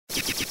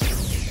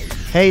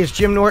Hey, it's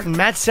Jim Norton.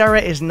 Matt Serra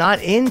is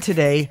not in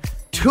today.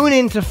 Tune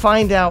in to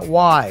find out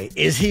why.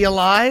 Is he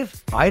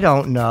alive? I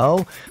don't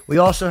know. We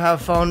also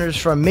have phoners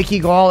from Mickey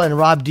Gall and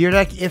Rob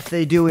Dyrdek if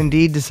they do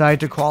indeed decide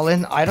to call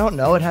in. I don't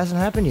know. It hasn't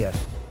happened yet.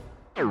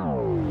 He may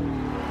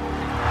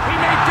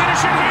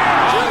finish it here.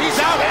 He's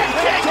out.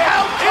 Kick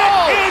out.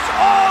 It is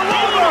all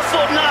over.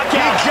 Beautiful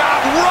knockout. He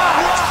got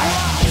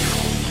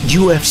rocked.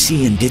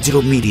 UFC and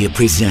Digital Media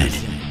present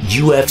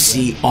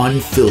UFC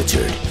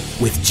Unfiltered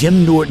with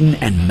Jim Norton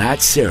and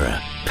Matt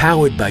Serra,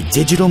 powered by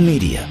Digital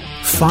Media.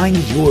 Find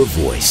your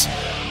voice.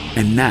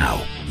 And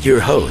now, your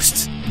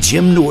hosts,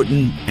 Jim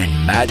Norton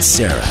and Matt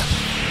Serra.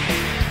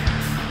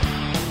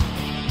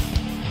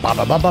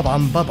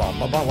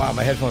 Wow,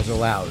 my headphones are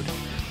loud.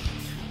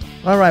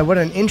 All right, what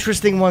an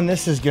interesting one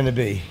this is going to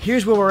be.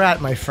 Here's where we're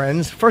at, my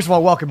friends. First of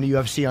all, welcome to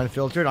UFC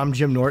Unfiltered. I'm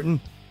Jim Norton.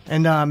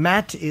 And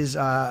Matt is,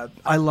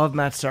 I love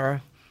Matt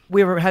Serra.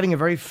 We were having a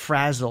very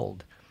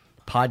frazzled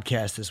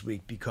podcast this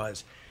week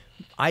because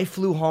I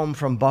flew home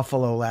from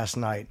Buffalo last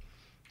night.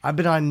 I've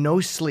been on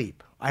no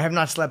sleep. I have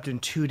not slept in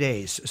 2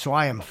 days, so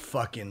I am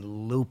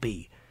fucking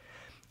loopy.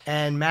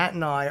 And Matt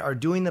and I are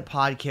doing the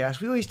podcast.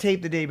 We always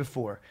tape the day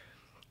before.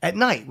 At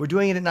night. We're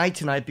doing it at night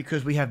tonight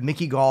because we have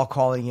Mickey Gall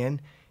calling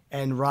in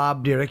and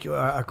Rob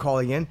Dyrdek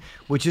calling in,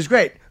 which is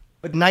great.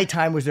 But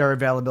nighttime was their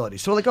availability.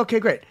 So we're like, okay,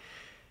 great.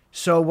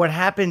 So what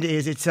happened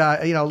is it's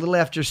a little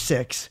after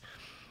 6.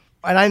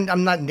 And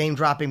I'm not name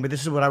dropping, but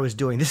this is what I was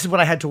doing. This is what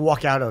I had to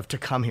walk out of to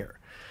come here.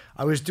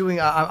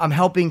 I'm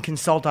helping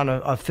consult on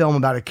a film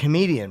about a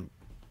comedian.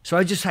 So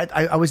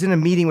I was in a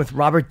meeting with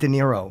Robert De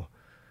Niro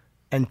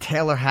and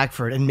Taylor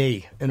Hackford and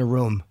me in a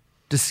room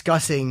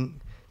discussing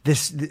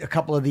a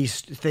couple of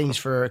these things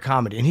for a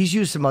comedy. And he's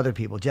used some other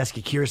people,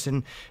 Jessica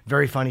Kirsten,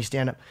 very funny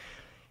stand-up.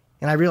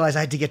 And I realized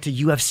I had to get to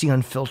UFC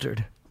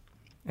Unfiltered.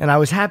 And I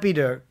was happy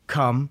to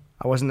come.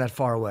 I wasn't that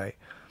far away.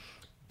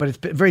 But it's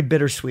very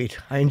bittersweet.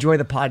 I enjoy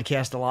the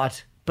podcast a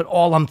lot. But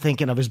all I'm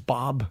thinking of is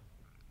Bob.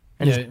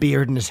 And his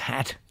beard and his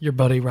hat. Your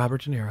buddy,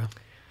 Robert De Niro.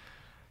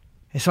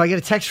 And so I get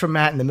a text from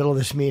Matt in the middle of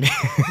this meeting.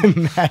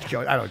 Matt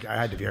goes, I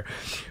had to be here.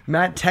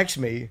 Matt texts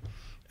me,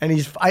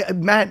 and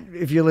Matt,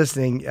 if you're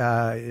listening,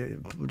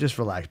 just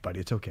relax, buddy.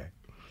 It's okay.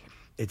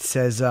 It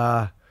says,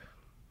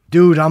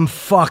 dude, I'm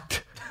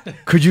fucked.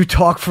 Could you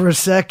talk for a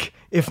sec?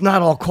 If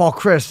not, I'll call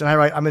Chris. And I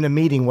write, I'm in a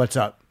meeting. What's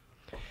up?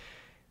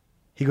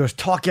 He goes,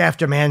 talk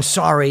after, man.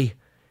 Sorry.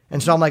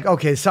 And so I'm like,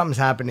 okay, something's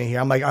happening here.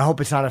 I'm like, I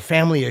hope it's not a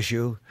family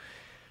issue.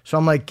 So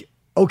I'm like,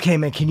 okay,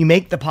 man, can you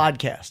make the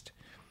podcast?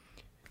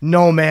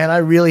 No, man, I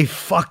really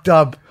fucked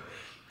up.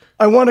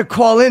 I want to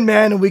call in,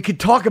 man, and we could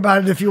talk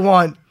about it if you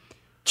want.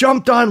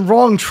 Jumped on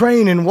wrong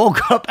train and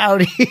woke up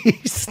out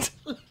east.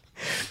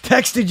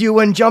 Texted you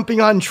when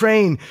jumping on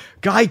train.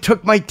 Guy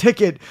took my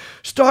ticket.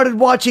 Started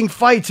watching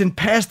fights and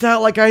passed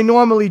out like I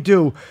normally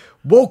do.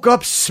 Woke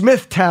up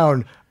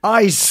Smithtown.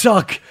 I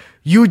suck.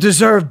 You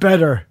deserve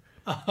better.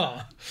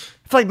 I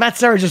feel like Matt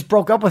Serra just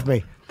broke up with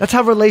me. That's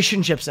how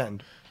relationships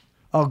end.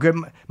 Oh, good.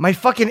 My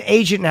fucking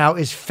agent now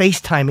is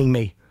FaceTiming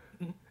me.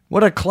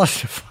 What a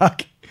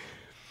clusterfuck.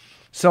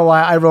 So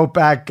I wrote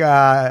back,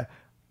 hi,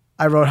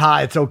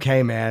 it's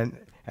okay, man.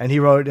 And he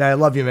wrote, I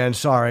love you, man,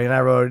 sorry. And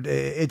I wrote,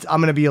 I'm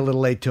going to be a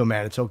little late too,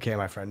 man. It's okay,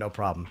 my friend, no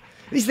problem.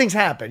 These things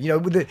happen.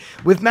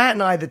 With Matt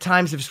and I, the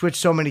times have switched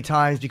so many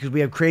times because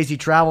we have crazy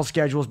travel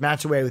schedules.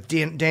 Matt's away with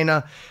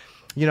Dana.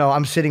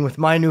 I'm sitting with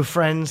my new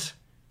friends.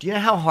 Do you know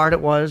how hard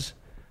it was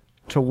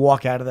to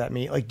walk out of that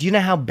meeting? Like, do you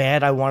know how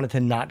bad I wanted to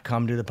not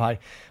come to the pod?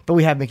 But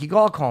we have Mickey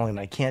Gall calling.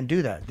 I can't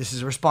do that. This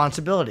is a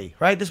responsibility,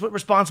 right? This is what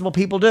responsible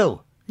people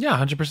do. Yeah,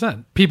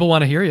 100%. People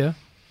want to hear you.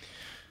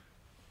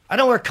 I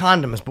don't wear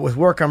condoms, but with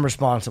work, I'm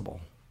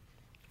responsible.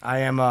 I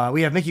am.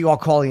 We have Mickey Gall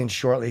calling in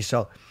shortly,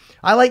 so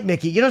I like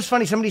Mickey. It's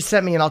funny. Somebody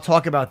sent me, and I'll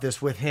talk about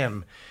this with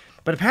him.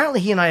 But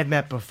apparently, he and I have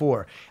met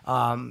before.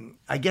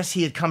 I guess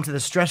he had come to the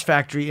Stress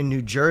Factory in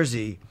New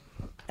Jersey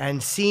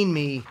and seen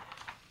me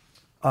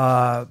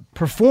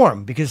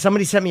perform because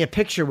somebody sent me a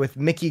picture with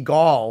Mickey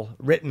Gall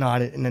written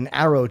on it and an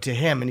arrow to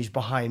him, and he's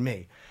behind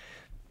me.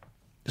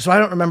 So I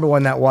don't remember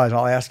when that was.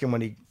 I'll ask him when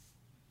he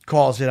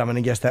calls it. I'm going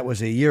to guess that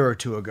was a year or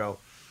two ago,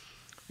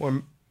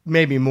 or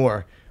maybe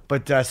more.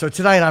 But so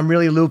tonight I'm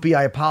really loopy.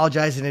 I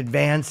apologize in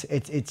advance.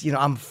 It's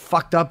I'm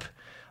fucked up.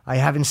 I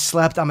haven't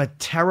slept. I'm a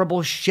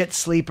terrible shit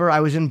sleeper.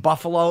 I was in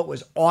Buffalo. It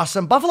was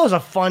awesome. Buffalo's a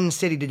fun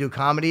city to do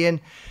comedy in.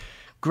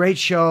 Great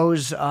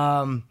shows.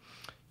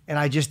 And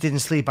I just didn't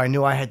sleep. I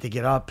knew I had to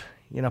get up.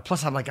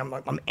 Plus I'm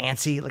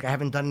antsy. Like I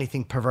haven't done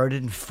anything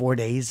perverted in 4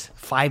 days.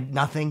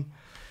 5-0.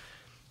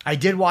 I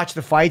did watch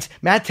the fights.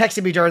 Matt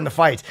texted me during the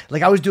fights.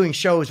 Like I was doing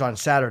shows on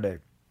Saturday.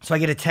 So I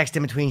get a text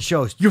in between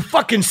shows. You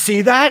fucking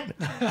see that?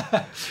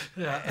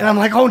 Yeah. And I'm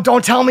like, oh,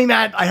 don't tell me,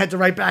 Matt. I had to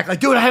write back like,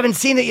 dude, I haven't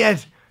seen it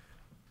yet.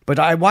 But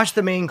I watched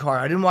the main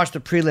card. I didn't watch the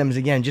prelims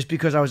again just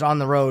because I was on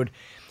the road.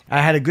 I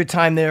had a good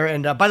time there.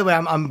 And by the way,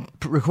 I'm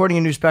recording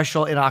a new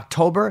special in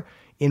October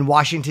in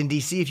Washington,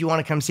 D.C. If you want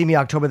to come see me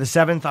October the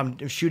 7th,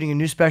 I'm shooting a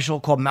new special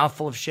called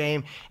Mouthful of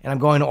Shame. And I'm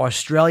going to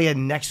Australia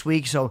next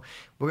week. So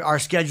our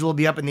schedule will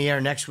be up in the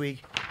air next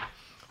week.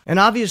 And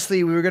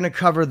obviously, we were going to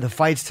cover the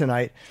fights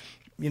tonight.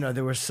 You know,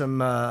 there were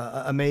some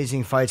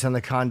amazing fights on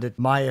the Condit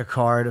Maia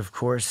card, of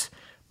course.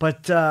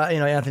 But,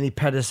 Anthony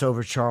Pettis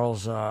over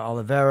Charles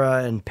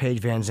Oliveira and Paige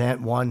Van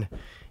Zandt won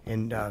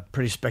in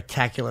pretty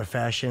spectacular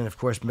fashion. Of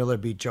course, Miller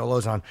beat Joe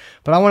Lozon.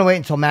 But I want to wait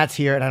until Matt's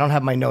here, and I don't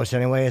have my notes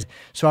anyways.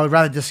 So I would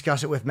rather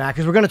discuss it with Matt,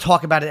 because we're going to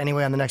talk about it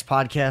anyway on the next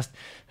podcast.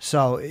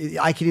 So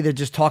I could either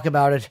just talk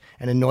about it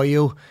and annoy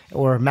you,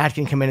 or Matt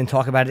can come in and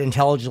talk about it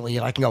intelligently,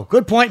 and I can go,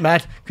 good point,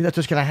 Matt, because that's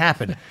what's going to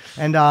happen.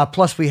 And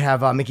plus we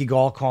have Mickey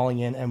Gall calling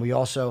in, and we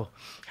also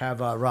have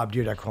Rob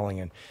Dyrdek calling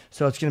in.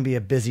 So it's going to be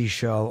a busy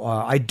show.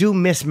 I do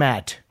miss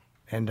Matt,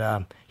 and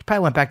he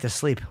probably went back to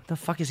sleep. What the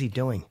fuck is he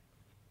doing?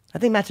 I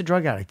think Matt's a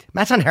drug addict.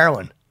 Matt's on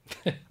heroin.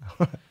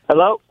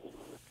 Hello?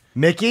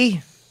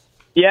 Mickey?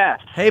 Yeah.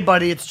 Hey,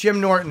 buddy, it's Jim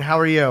Norton. How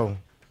are you?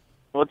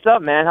 What's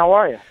up, man? How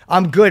are you?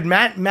 I'm good.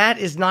 Matt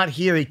is not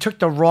here. He took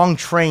the wrong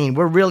train.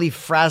 We're really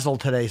frazzled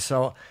today,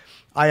 so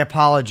I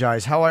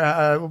apologize. What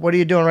are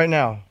you doing right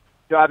now?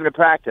 Driving to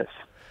practice.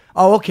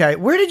 Oh, okay.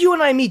 Where did you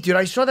and I meet, dude?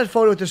 I saw that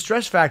photo at the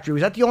Stress Factory.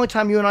 Was that the only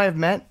time you and I have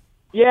met?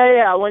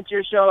 Yeah. I went to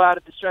your show out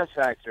at the Stress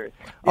Factory.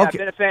 Yeah, Okay. I've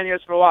been a fan of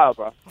yours for a while,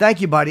 bro. Thank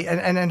you, buddy.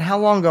 And how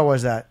long ago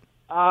was that?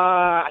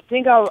 I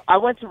think I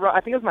went to.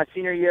 I think it was my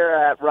senior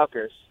year at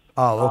Rutgers.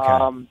 Oh,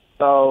 okay.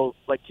 So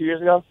like 2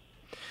 years ago.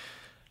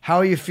 How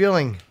are you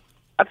feeling?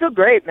 I feel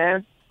great,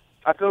 man.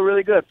 I feel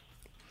really good.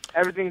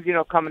 Everything's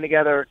coming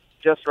together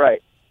just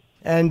right.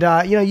 And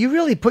you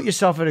really put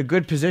yourself in a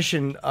good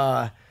position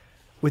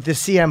with the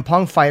CM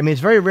Punk fight. I mean, it's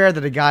very rare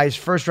that a guy's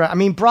first round. I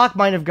mean, Brock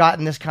might have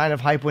gotten this kind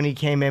of hype when he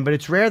came in, but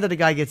it's rare that a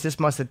guy gets this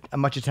much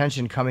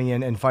attention coming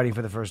in and fighting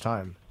for the first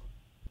time.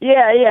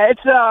 Yeah.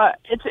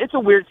 It's a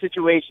weird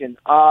situation.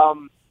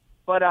 I'm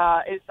in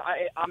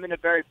a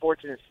very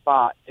fortunate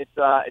spot. It's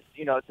a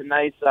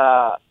nice.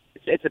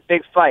 It's a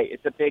big fight.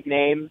 It's a big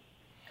name,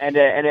 and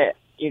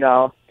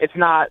it's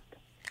not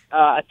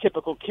a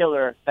typical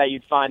killer that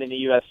you'd find in the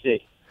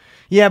UFC.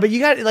 Yeah, but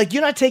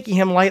you're not taking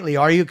him lightly,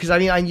 are you? Because I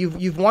mean,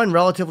 you've won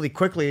relatively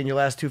quickly in your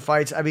last two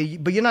fights. I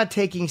mean, but you're not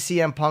taking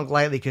CM Punk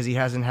lightly because he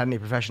hasn't had any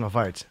professional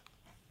fights.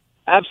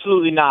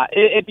 Absolutely not.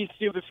 It'd be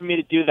stupid for me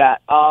to do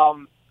that.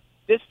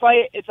 This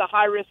fight, it's a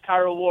high risk, high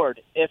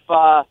reward. If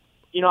I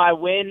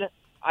win,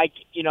 it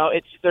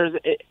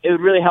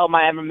would really help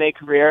my MMA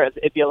career.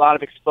 It'd be a lot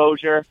of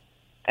exposure,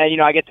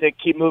 and I get to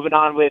keep moving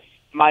on with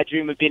my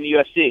dream of being in the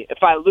UFC.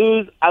 If I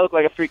lose, I look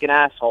like a freaking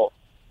asshole.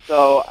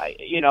 So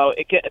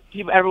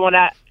everyone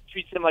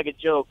treats him like a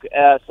joke.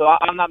 So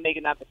I'm not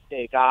making that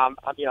mistake. I'm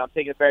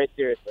taking it very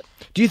seriously.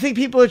 Do you think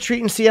people are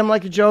treating CM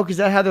like a joke? Is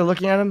that how they're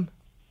looking at him?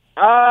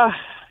 Yeah,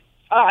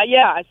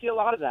 I see a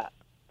lot of that.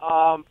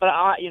 But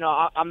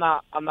I'm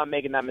not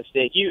making that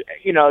mistake. You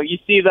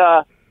see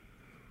the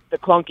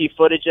clunky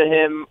footage of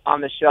him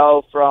on the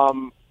show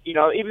from,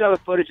 even though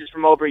the footage is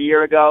from over a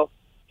year ago,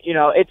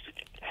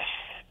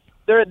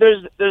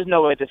 there's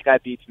no way this guy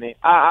beats me.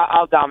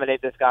 I'll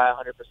dominate this guy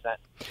 100%.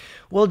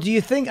 Well, do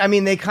you think, I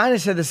mean, they kind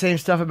of said the same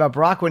stuff about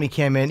Brock when he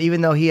came in,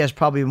 even though he has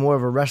probably more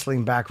of a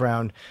wrestling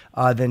background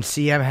than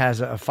CM has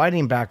a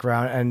fighting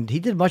background, and he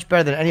did much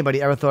better than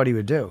anybody ever thought he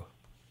would do.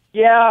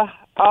 Yeah,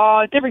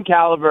 different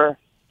caliber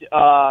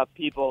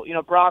people.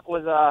 Brock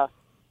was a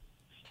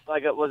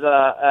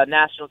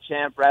national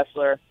champ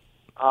wrestler.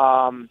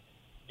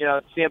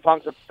 CM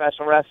Punk's a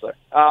professional wrestler.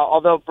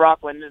 Although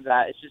Brock went into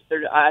that, it's just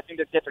I think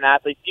they're different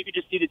athletes. You could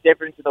just see the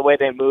difference in the way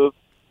they move.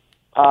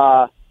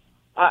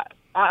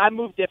 I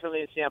move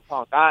differently than CM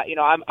Punk.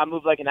 I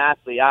move like an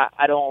athlete.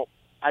 I don't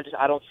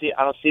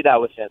see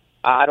that with him.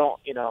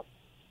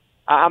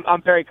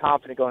 I'm very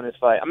confident going into this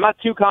fight. I'm not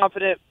too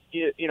confident,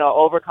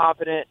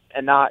 overconfident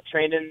and not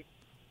training,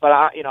 but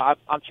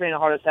I'm training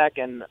hard as heck,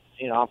 and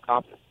I'm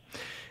confident.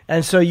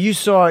 And so you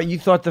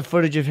thought the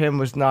footage of him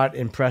was not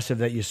impressive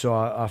that you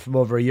saw from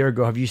over a year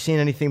ago. Have you seen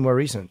anything more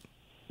recent?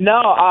 No,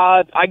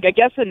 I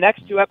guess the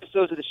next two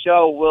episodes of the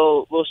show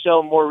will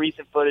show more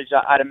recent footage,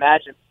 I'd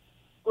imagine.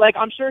 Like,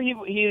 I'm sure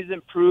he's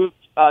improved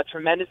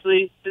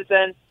tremendously since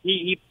then.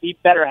 He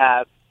better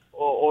have,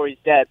 or he's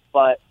dead.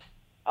 But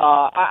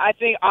I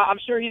think I'm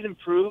sure he's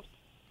improved.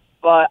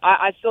 But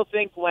I still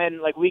think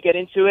when we get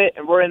into it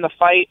and we're in the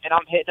fight and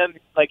I'm hitting him,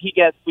 we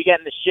get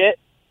in the shit.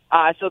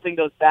 I still think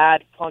those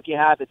bad, clunky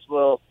habits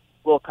will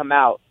come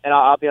out, and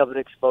I'll be able to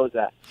expose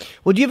that.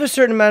 Well, do you have a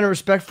certain amount of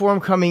respect for him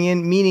coming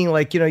in, meaning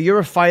you're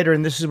a fighter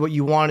and this is what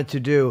you wanted to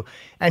do,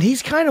 and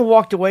he's kind of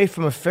walked away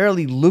from a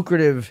fairly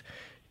lucrative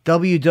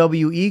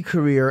WWE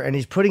career, and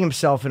he's putting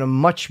himself in a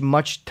much,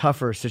 much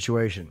tougher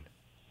situation?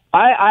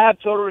 I have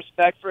total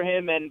respect for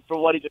him and for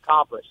what he's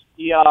accomplished.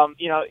 He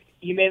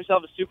made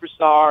himself a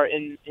superstar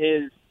in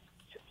his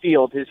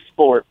field, his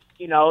sport.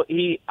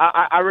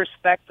 I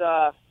respect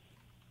the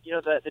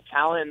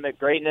talent and the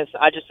greatness.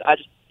 I just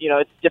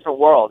it's a different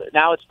world.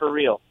 Now it's for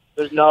real.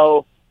 There's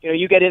no,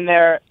 you get in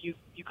there, you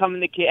come in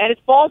the kid, and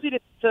it's ballsy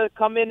to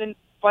come in and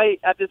fight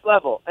at this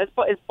level. It's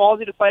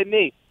ballsy to fight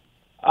me.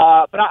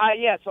 But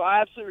so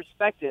I absolutely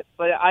respect it.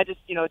 But I just,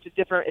 it's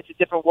a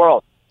different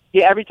world.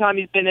 Every time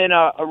he's been in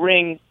a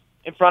ring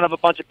in front of a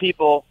bunch of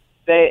people,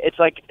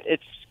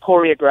 it's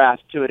choreographed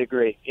to a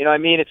degree. You know what I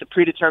mean? It's a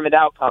predetermined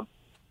outcome.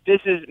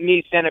 This is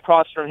me standing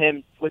across from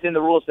him within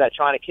the rules set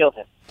trying to kill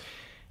him.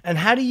 And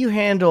how do you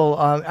handle?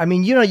 I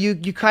mean,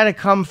 you kind of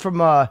come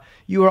from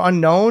you were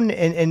unknown,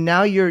 and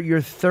now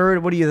you're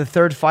third. What are you? The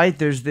third fight.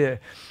 There's the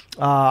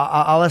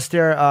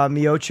Alistair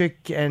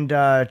Miocic and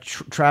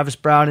Travis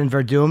Brown and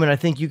Verdum, and I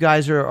think you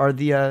guys are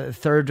the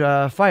third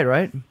fight,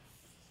 right?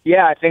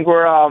 Yeah, I think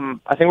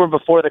we're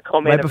before the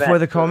co-main. Right before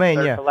the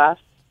co-main, yeah. The last.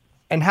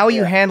 And how are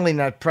you handling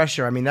that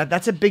pressure? I mean,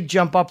 that's a big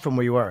jump up from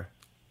where you were.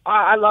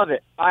 I love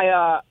it.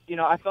 I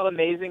felt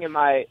amazing in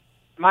my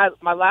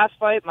last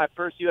fight, my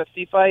first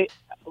UFC fight,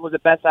 was the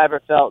best I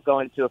ever felt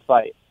going into a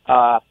fight.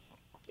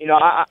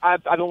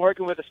 I've been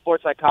working with a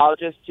sports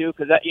psychologist too,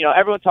 because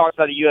everyone talks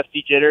about the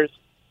UFC jitters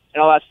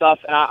and all that stuff,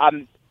 and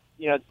I'm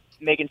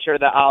making sure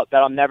that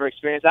I'll never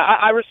experience that.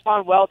 I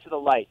respond well to the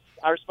lights.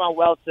 I respond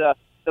well to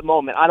the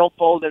moment. I don't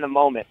fold in the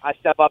moment. I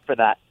step up for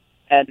that,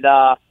 and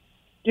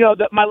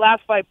my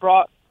last fight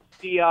brought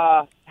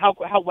the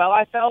how well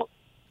I felt.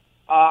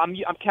 I'm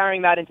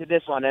carrying that into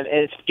this one, and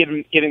it's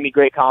giving me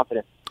great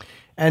confidence.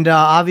 And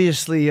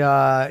obviously,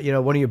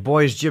 one of your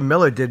boys, Jim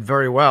Miller, did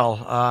very well.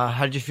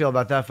 How did you feel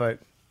about that fight?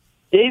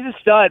 He's a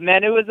stud,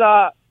 man. It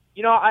was,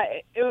 you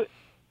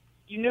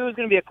knew it was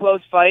going to be a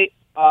close fight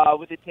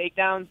with the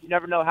takedowns. You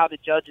never know how the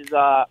judges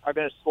are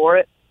going to score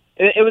it.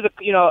 It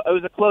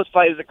was a close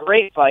fight. It was a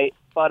great fight,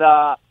 but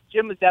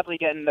Jim was definitely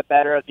getting the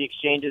better of the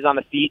exchanges on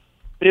the feet.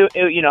 But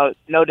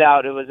no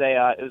doubt, it was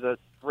a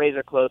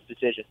razor close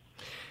decision.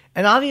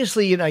 And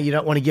obviously, you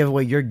don't want to give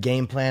away your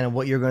game plan and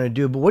what you're going to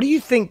do, but what do you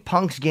think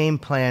Punk's game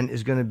plan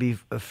is going to be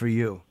for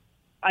you?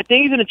 I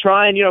think he's going to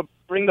try and,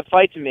 bring the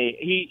fight to me.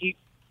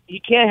 He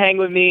can't hang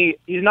with me.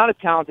 He's not as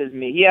talented as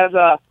me. He has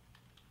a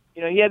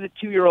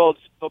 2-year-old's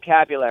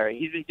vocabulary.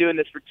 He's been doing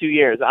this for 2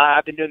 years.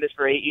 I've been doing this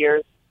for 8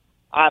 years.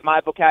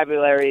 My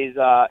vocabulary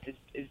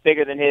is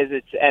bigger than his.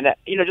 It's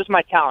just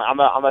my talent.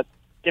 I'm a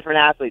different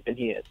athlete than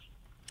he is.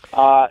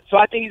 So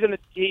I think he's going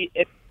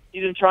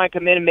to try and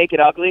come in and make it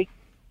ugly.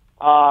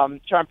 Try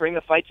and bring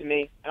the fight to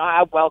me, and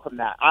I welcome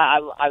that.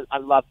 I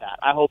love that.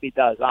 I hope he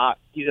does.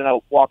 He's going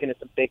to walk into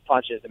some big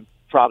punches and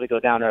probably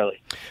go down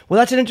early. Well,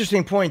 that's an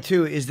interesting point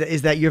too. Is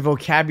that your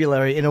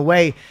vocabulary? In a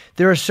way,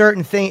 there are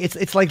certain things.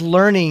 It's like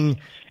learning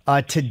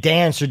to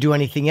dance or do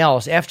anything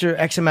else. After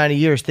X amount of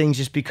years, things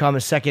just become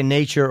a second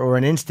nature or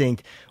an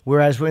instinct.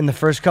 Whereas in the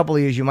first couple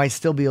of years, you might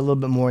still be a little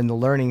bit more in the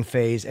learning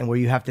phase, and where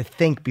you have to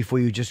think before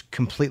you just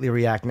completely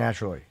react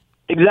naturally.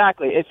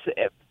 Exactly.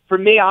 For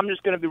me, I'm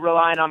just going to be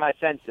relying on my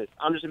senses.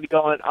 I'm just going to be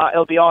going,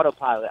 it'll be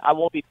autopilot. I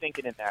won't be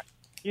thinking in there.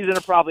 He's going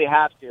to probably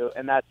have to,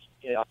 and that's,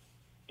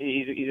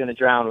 he's going to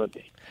drown with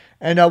me.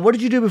 And what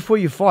did you do before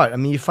you fought? I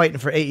mean, you're fighting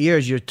for 8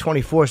 years. You're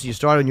 24, so you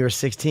started when you were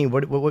 16.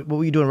 What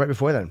were you doing right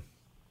before then?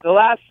 The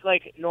last,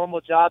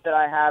 normal job that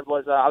I had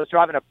was I was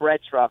driving a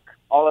bread truck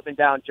all up and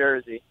down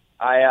Jersey.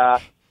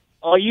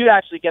 You'd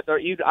actually get there.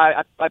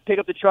 I pick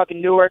up the truck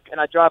in Newark,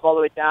 and I drive all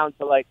the way down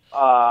to,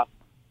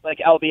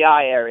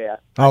 LBI area.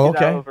 Oh, I did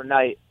that okay.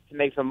 overnight to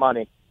make some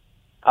money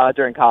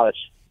during college.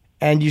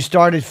 And you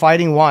started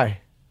fighting? Why?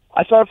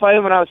 I started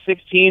fighting when I was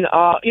 16.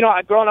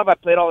 Growing up, I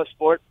played all the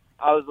sports.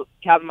 I was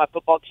captain of my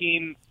football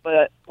team,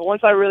 but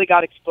once I really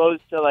got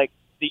exposed to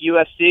the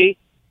UFC,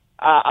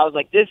 I was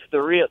like, this is the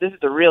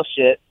real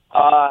shit.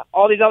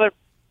 All these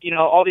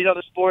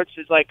other sports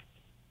is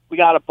we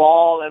got a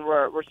ball and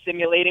we're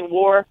simulating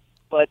war,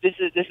 but this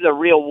is a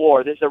real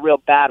war. This is a real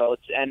battle.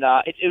 It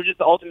was just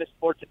the ultimate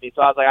sport to me.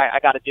 So I was like, I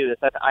got to do this.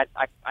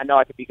 I know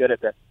I could be good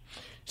at this.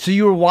 So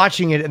you were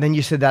watching it, and then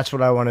you said, that's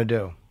what I want to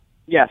do.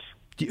 Yes.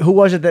 Who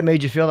was it that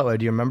made you feel that way?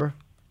 Do you remember?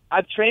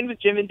 I've trained with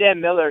Jim and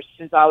Dan Miller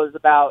since I was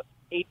about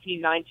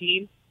 18,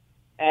 19.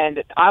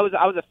 And I was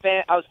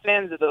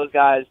fans of those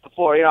guys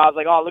before. I was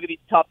like, oh, look at these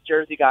tough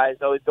Jersey guys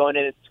always going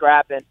in and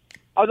scrapping.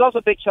 I was also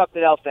a big Chuck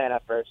Liddell fan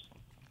at first.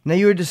 Now,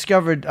 you were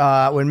discovered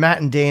when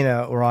Matt and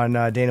Dana were on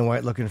Dana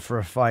White looking for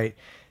a fight.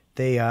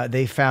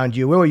 They found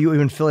you. Where were you? You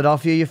were in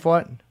Philadelphia you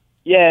fought?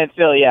 Yeah, in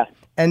Philly, yeah.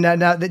 And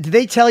now, did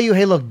they tell you,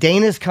 hey, look,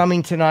 Dana's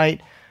coming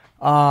tonight.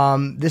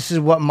 This is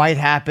what might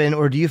happen.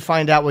 Or do you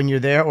find out when you're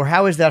there? Or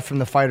how is that from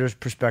the fighter's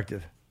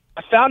perspective?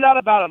 I found out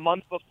about a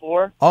month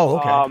before. Oh,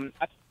 okay.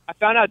 I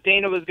found out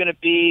Dana was going to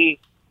be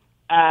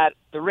at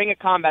the Ring of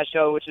Combat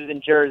show, which is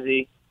in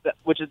Jersey,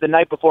 which is the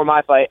night before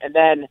my fight. And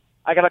then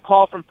I got a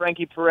call from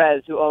Frankie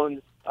Perez, who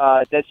owns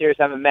Dead Serious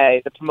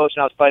MMA, the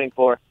promotion I was fighting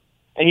for.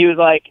 And he was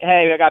like,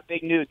 hey, I got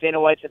big news. Dana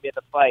White's going to be at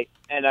the fight.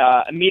 And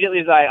immediately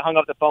as I hung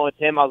up the phone with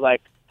him, I was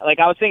like,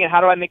 I was thinking,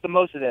 how do I make the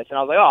most of this? And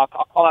I was like,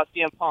 I'll call out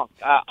CM Punk.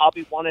 I'll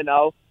be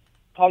 1-0.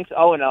 Punk's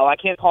 0-0. I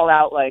can't call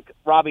out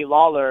Robbie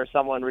Lawler or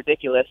someone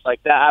ridiculous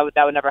like that.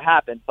 That would never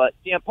happen. But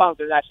CM Punk,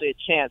 there's actually a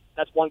chance.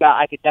 That's one guy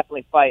I could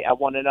definitely fight at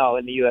 1-0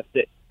 in the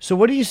UFC. So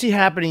what do you see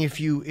happening if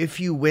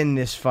you win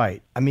this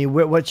fight? I mean,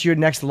 what's your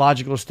next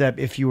logical step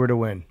if you were to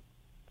win?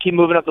 Keep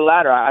moving up the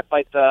ladder. I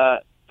fight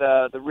the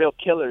real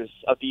killers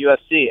of the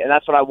UFC, and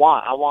that's what I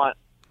want. I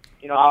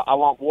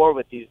want war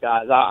with these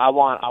guys. I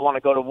want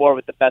to go to war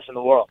with the best in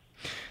the world.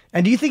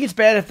 And do you think it's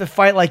bad if the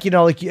fight, like,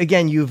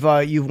 again, you've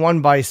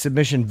won by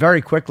submission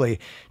very quickly.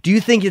 Do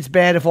you think it's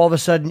bad if all of a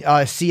sudden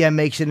CM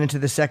makes it into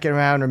the second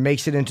round or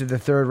makes it into the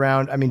third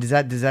round? I mean, does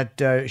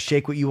that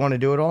shake what you want to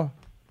do at all?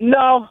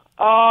 No,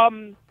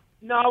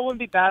 no, it wouldn't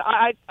be bad.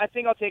 I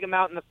think I'll take him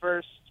out in the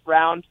first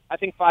round. I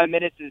think 5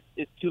 minutes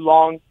is too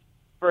long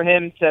for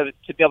him to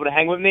be able to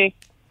hang with me.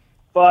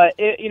 But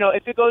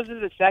if it goes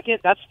into the second,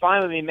 that's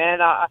fine with me, man.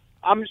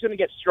 I'm just going to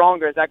get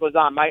stronger as that goes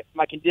on. My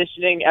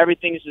conditioning,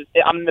 everything is just,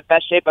 I'm in the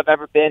best shape I've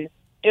ever been.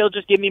 It'll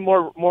just give me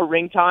more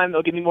ring time.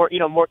 It'll give me more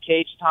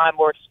cage time,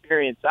 more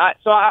experience.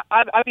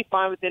 I'd be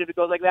fine with it if it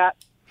goes like that.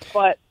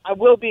 But I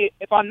will be,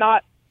 if I'm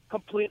not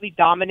completely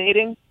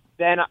dominating,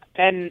 then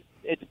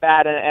it's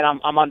bad and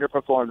I'm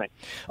underperforming.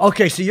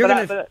 Okay, so you're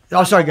going to...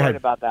 Oh, sorry, go ahead.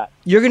 About that.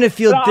 You're going to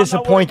feel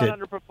disappointed. I'm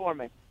not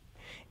underperforming.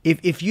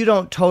 If you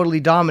don't totally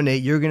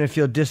dominate, you're going to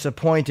feel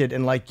disappointed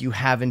and like you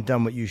haven't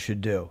done what you should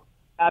do.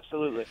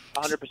 Absolutely,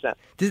 100%.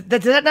 Does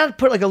that not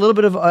put like a little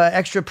bit of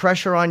extra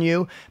pressure on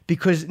you?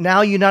 Because now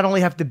you not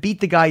only have to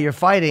beat the guy you're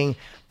fighting,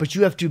 but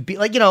you have to be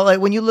like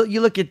when you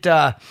look at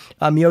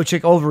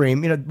Miocic,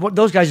 Overeem,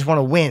 those guys just want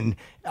to win,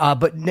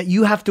 but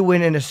you have to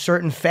win in a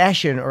certain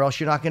fashion, or else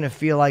you're not going to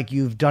feel like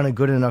you've done a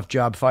good enough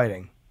job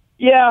fighting.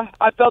 Yeah,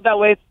 I felt that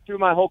way through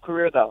my whole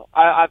career, though.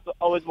 I've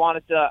always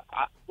wanted to.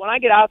 When I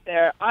get out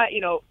there,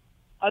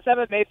 us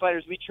MMA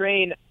fighters, we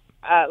train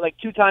like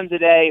 2 times a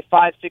day,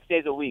 5-6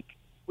 days a week.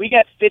 We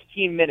get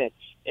 15 minutes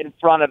in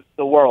front of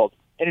the world,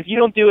 and if you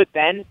don't do it,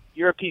 then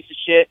you're a piece of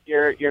shit.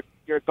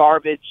 You're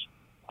garbage.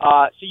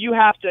 So you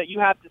have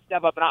to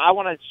step up, and I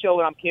want to show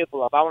what I'm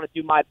capable of. I want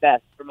to do my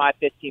best for my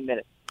 15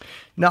 minutes.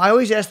 Now, I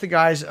always ask the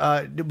guys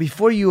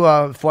before you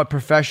fought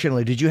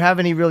professionally, did you have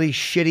any really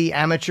shitty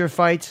amateur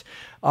fights,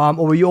 or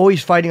were you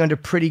always fighting under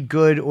pretty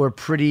good or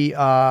pretty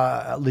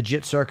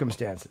legit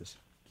circumstances?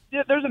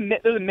 Yeah, there's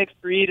a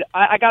mixed breed.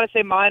 I got to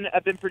say mine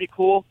have been pretty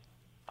cool.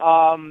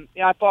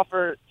 I fought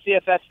for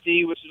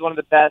CFFC, which is one of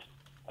the best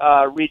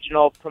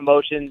regional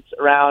promotions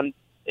around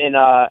in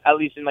at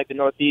least in like the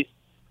Northeast.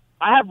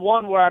 I had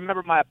one where I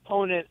remember my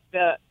opponent,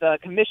 the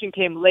commission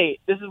came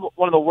late. This is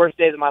one of the worst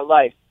days of my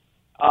life.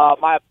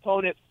 My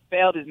opponent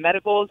failed his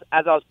medicals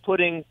as I was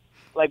putting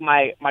like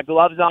my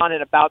gloves on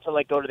and about to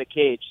like go to the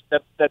cage.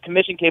 The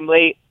commission came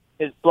late.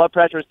 His blood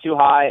pressure was too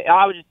high.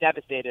 I was just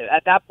devastated.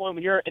 At that point,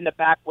 when you're in the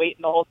back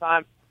waiting the whole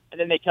time, and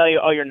then they tell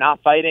you, "Oh, you're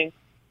not fighting,"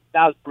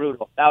 that was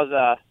brutal. That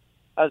was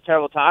a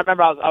terrible time. I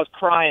remember I was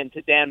crying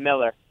to Dan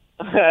Miller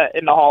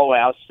in the hallway.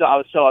 I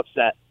was so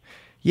upset.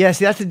 Yeah,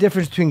 see, that's the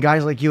difference between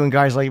guys like you and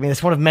guys like me.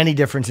 It's one of many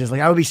differences. Like,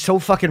 I would be so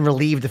fucking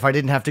relieved if I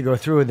didn't have to go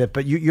through with it,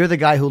 but you're the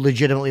guy who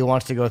legitimately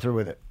wants to go through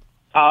with it.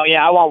 Oh,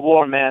 yeah, I want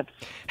war, man.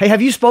 Hey,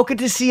 have you spoken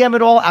to CM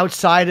at all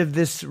outside of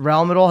this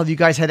realm at all? Have you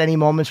guys had any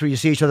moments where you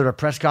see each other at a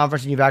press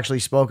conference and you've actually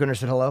spoken or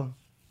said hello?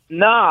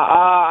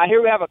 Nah, I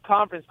hear we have a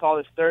conference call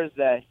this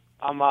Thursday.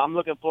 I'm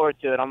looking forward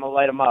to it. I'm going to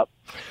light him up.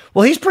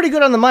 Well, he's pretty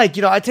good on the mic.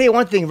 I tell you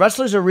one thing,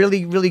 wrestlers are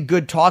really, really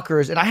good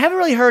talkers, and I haven't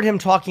really heard him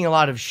talking a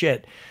lot of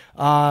shit.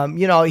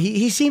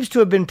 He seems to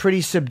have been pretty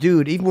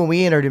subdued. Even when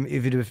we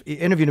interviewed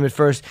him at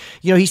first,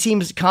 he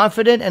seems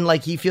confident and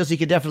like he feels he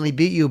could definitely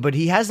beat you, but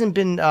he hasn't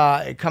been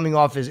coming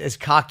off as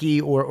cocky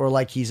or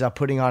like he's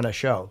putting on a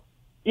show.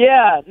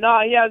 Yeah, no,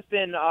 he has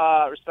been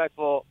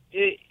respectful.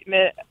 I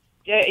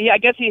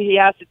guess he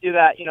has to do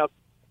that,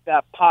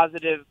 that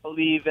positive,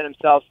 believe in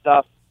himself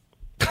stuff.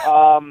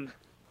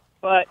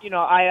 But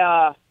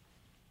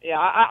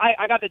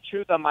I got the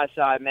truth on my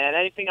side, man.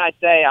 Anything I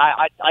say,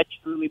 I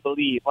truly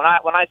believe. When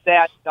I say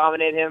I should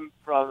dominate him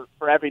for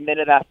every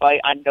minute of that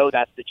fight, I know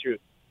that's the truth.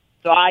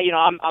 So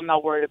I'm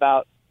not worried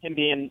about him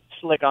being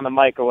slick on the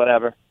mic or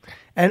whatever.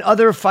 And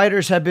other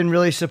fighters have been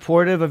really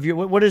supportive of you.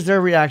 What has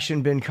their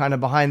reaction been, kind of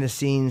behind the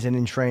scenes and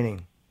in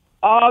training?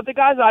 The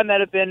guys I met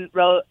have been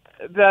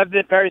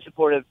very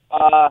supportive.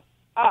 I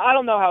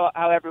don't know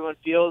how everyone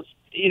feels.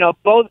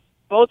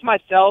 Both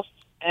myself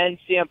and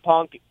CM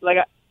Punk,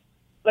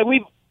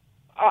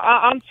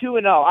 I'm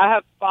 2-0. I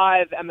have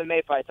 5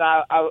 MMA fights.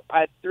 I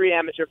had 3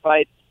 amateur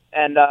fights,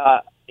 and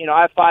I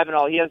have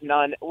 5-0. He has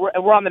none.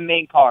 We're on the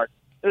main card.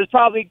 There's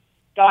probably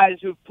guys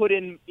who put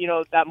in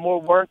that more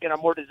work and are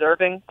more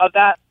deserving of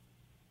that.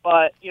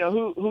 But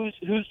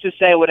who's to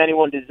say what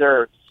anyone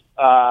deserves?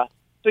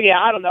 So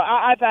yeah, I don't know.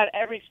 I've had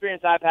every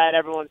experience I've had.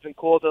 Everyone's been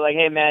cool. They're like,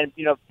 hey man,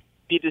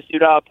 beat this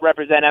dude up,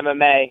 represent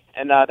MMA,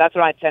 and that's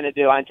what I intend to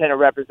do. I intend to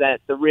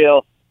represent the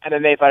real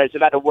MMA fighters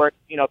who've had to work,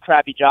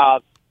 crappy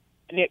jobs,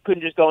 and it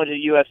couldn't just go into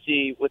the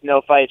UFC with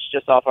no fights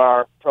just off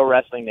our pro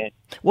wrestling name.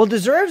 Well,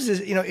 deserves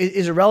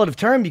is a relative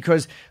term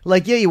because,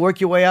 you work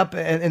your way up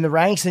in the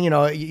ranks, and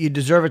you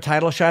deserve a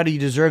title shot, or you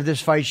deserve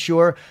this fight,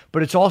 sure,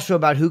 but it's also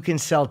about who can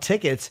sell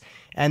tickets.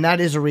 And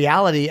that is a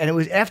reality. And it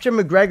was after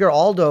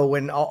McGregor-Aldo,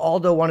 when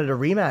Aldo wanted a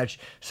rematch,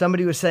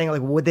 somebody was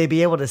saying, would they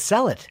be able to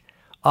sell it?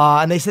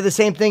 And they said the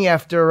same thing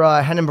after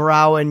Renan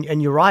Barão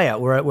and Uriah,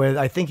 where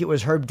I think it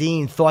was Herb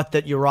Dean thought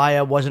that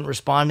Uriah wasn't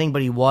responding,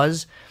 but he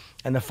was.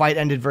 And the fight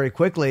ended very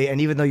quickly.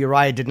 And even though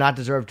Uriah did not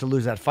deserve to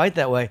lose that fight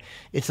that way,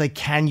 it's like,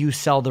 can you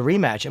sell the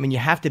rematch? I mean, you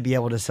have to be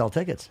able to sell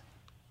tickets.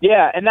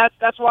 Yeah, and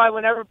that's why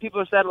whenever people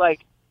have said, like,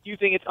 do you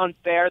think it's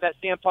unfair that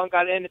CM Punk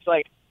got in? It's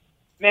like,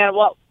 man,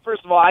 well,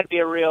 first of all, I'd be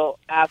a real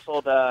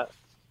asshole to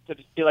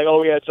be like,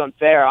 oh, yeah, it's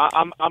unfair.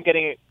 I'm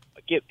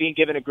being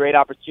given a great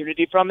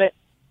opportunity from it.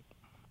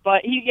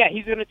 But he's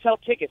going to sell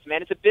tickets,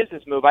 man. It's a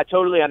business move. I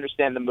totally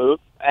understand the move.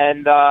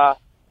 And,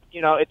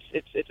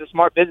 it's a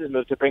smart business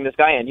move to bring this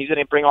guy in. He's going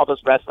to bring all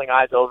those wrestling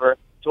eyes over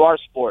to our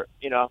sport,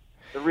 the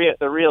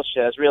real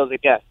shit, as real as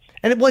it gets.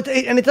 And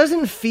it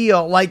doesn't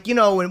feel like,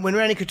 when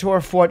Randy Couture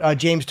fought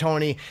James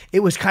Toney, it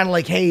was kind of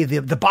like, hey,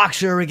 the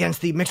boxer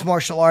against the mixed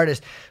martial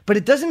artist. But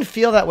it doesn't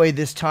feel that way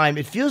this time.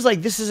 It feels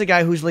like this is a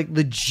guy who's like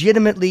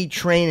legitimately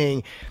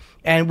training.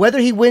 And whether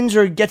he wins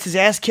or gets his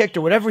ass kicked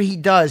or whatever he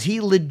does,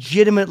 he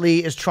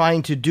legitimately is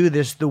trying to do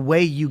this the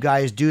way you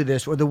guys do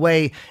this or the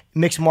way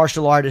mixed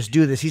martial artists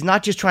do this. He's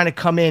not just trying to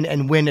come in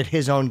and win at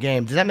his own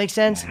game. Does that make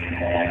sense?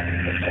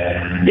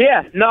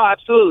 Yeah, no,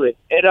 absolutely.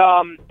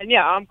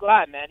 I'm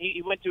glad, man.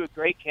 He went to a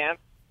great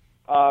camp,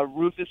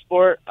 Rufus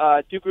Sport.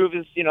 Duke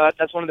Rufus,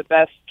 that's one of the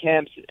best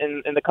camps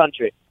in the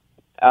country.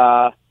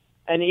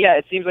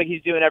 It seems like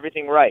he's doing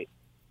everything right.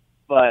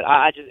 But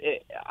I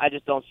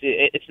just don't see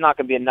it. It's not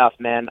going to be enough,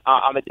 man.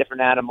 I'm a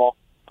different animal.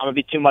 I'm going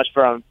to be too much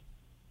for him.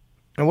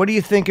 And what do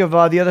you think of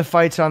the other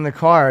fights on the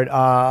card?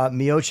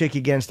 Miocic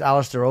against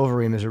Alistair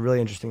Overeem is a really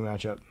interesting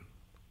matchup.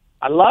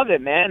 I love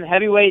it, man.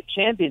 Heavyweight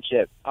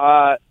championship.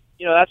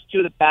 That's two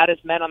of the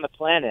baddest men on the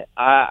planet.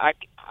 I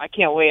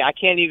can't wait. I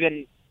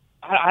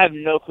have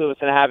no clue what's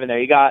going to happen there.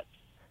 You got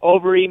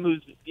Overeem,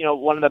 who's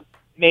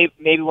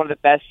maybe one of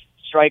the best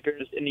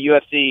strikers in the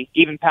UFC,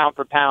 even pound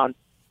for pound.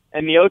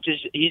 And Miocic,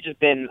 he's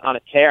just been on a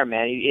tear,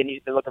 man.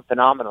 He's been looking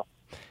phenomenal.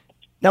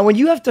 Now, when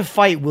you have to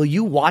fight, will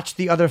you watch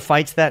the other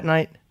fights that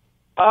night?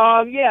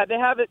 Yeah, they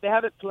have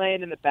it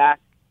playing in the back.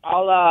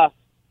 I'll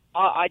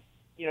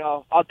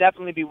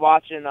definitely be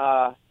watching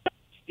Stipe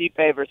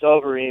versus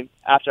Overeem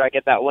after I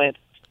get that win.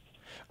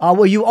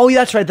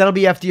 That's right. That'll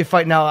be after you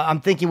fight. Now, I'm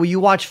thinking, will you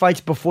watch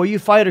fights before you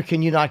fight, or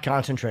can you not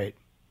concentrate?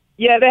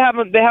 Yeah, they have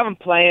them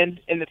playing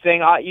in the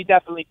thing. You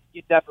definitely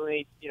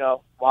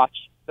watch.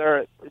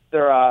 They're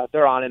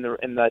on in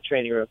the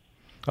training room.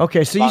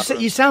 Okay, so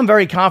you sound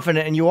very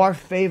confident, and you are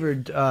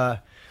favored.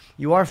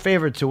 You are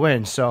favored to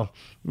win. So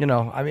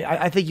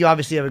I think you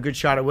obviously have a good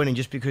shot at winning,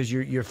 just because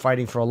you're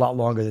fighting for a lot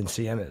longer than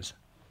CM is.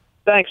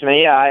 Thanks, man.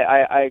 Yeah,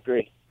 I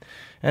agree.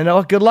 And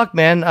good luck,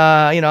 man.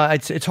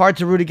 It's hard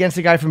to root against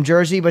a guy from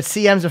Jersey, but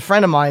CM's a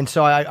friend of mine,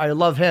 so I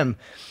love him.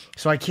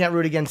 So I can't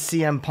root against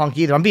CM Punk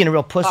either. I'm being a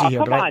real pussy here.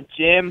 Come on,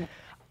 Jim.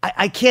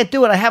 I can't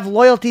do it. I have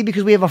loyalty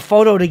because we have a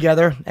photo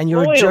together, and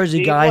you're a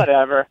Jersey guy.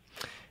 Whatever.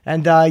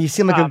 And you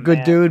seem like a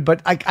good dude,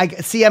 but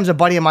CM's a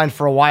buddy of mine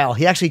for a while.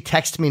 He actually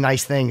texts me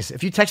nice things.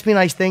 If you text me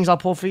nice things, I'll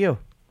pull for you.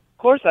 Of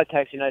course I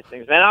text you nice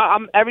things, man.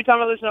 I'm every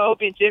time I listen to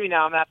Opie and Jimmy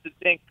now, I'm going to have to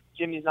think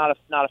Jimmy's not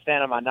a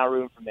fan of mine, not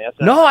rooting for me.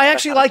 I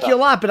actually like you a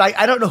lot, but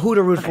I don't know who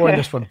to root for in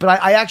this one. But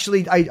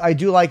I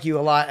do like you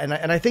a lot, and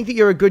I think that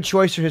you're a good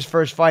choice for his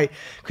first fight,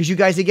 because you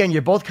guys, again,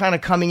 you're both kind of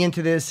coming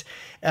into this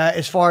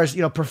as far as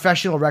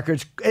professional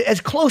records,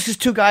 as close as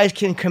two guys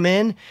can come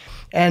in.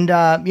 And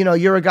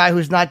you're a guy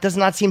who's does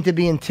not seem to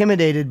be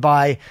intimidated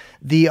by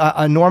the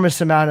enormous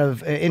amount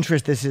of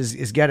interest this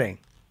is getting.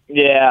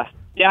 Yeah.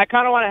 Yeah, I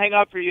kind of want to hang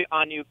up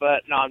on you,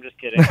 but no, I'm just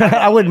kidding.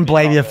 I wouldn't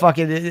blame you.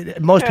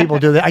 Most people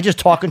do that. I just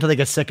talk until they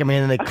get sick of me,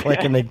 and then they click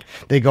and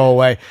they go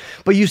away.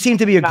 But you seem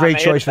to be a great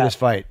choice for this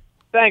fight.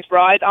 Thanks,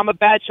 bro. I'm a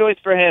bad choice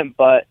for him,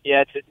 but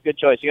yeah, it's a good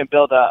choice. You can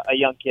build a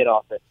young kid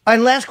off it.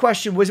 And last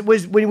question was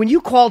when you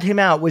called him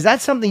out, was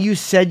that something you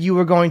said you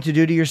were going to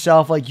do to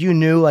yourself? Like, you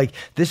knew, like,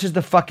 this is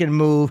the fucking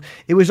move.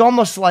 It was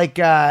almost like,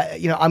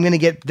 I'm going to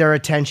get their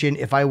attention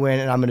if I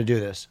win, and I'm going to do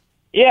this.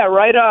 Yeah,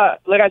 right.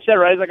 Like I said,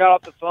 right as I got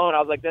off the phone, I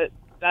was like, that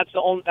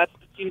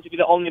seems to be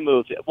the only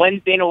move.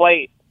 When's Dana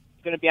White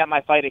going to be at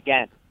my fight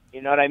again?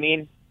 You know what I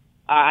mean?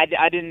 I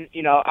didn't,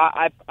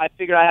 I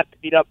figured I have to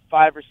beat up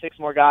 5 or 6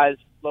 more guys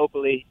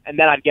locally, and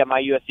then I'd get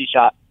my UFC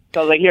shot.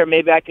 So I was like, here,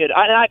 maybe I could.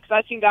 Because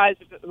I've seen guys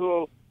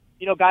who,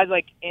 guys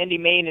like Andy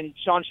Main and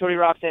Sean Shorty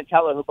Rock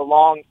Santella who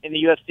belong in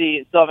the UFC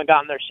and still haven't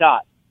gotten their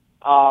shot.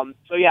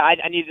 So yeah,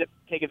 I needed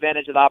to take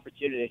advantage of the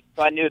opportunity.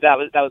 So I knew that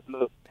was the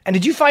move. And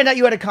did you find out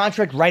you had a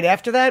contract right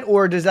after that,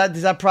 or does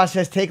that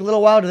process take a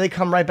little while? Do they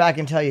come right back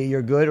and tell you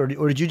you're good,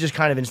 or did you just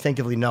kind of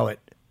instinctively know it?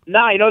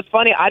 Nah, it's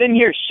funny. I didn't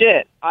hear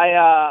shit.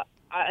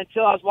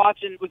 Until I was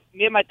watching, with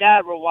me and my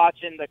dad were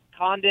watching the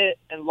Condit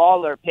and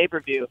Lawler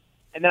pay-per-view,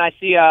 and then I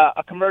see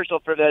a commercial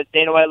for the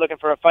Dana White looking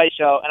for a fight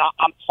show, and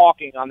I'm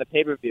talking on the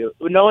pay-per-view.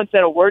 No one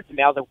said a word to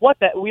me. I was like, what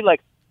the? We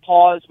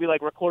paused. We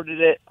recorded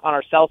it on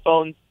our cell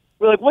phones.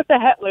 We're like, what the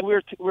heck? We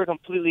were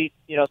completely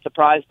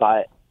surprised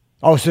by it.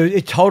 Oh, so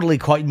it totally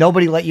caught.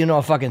 Nobody let you know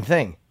a fucking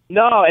thing.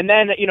 No, and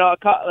then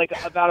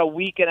about a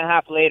week and a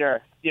half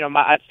later,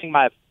 I think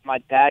my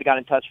dad got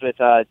in touch with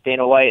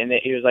Dana White, and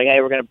he was like,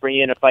 hey, we're going to bring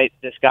you in to fight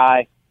this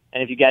guy,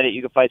 and if you get it,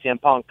 you can fight CM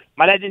Punk.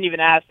 My dad didn't even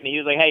ask me. He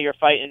was like, hey, you're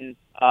fighting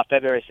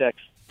February 6th.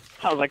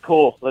 I was like,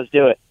 cool, let's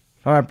do it.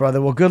 All right,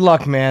 brother. Well, good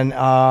luck, man.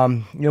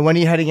 When are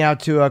you heading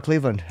out to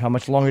Cleveland? How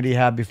much longer do you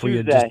have before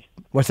Tuesday.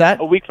 What's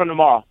that? A week from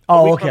tomorrow.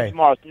 Oh, a week okay. From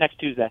tomorrow, next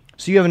Tuesday.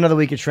 So you have another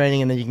week of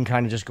training, and then you can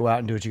kind of just go out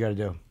and do what you got to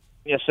do.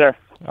 Yes, sir.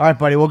 All right,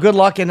 buddy. Well, good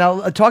luck, and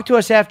talk to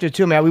us after,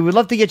 too, man. We would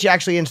love to get you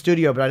actually in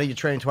studio, but I know you're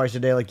training twice a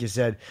day, like you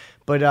said.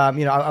 But,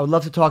 I would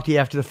love to talk to you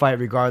after the fight,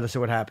 regardless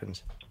of what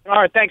happens. All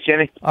right, thanks,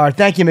 Jimmy. All right,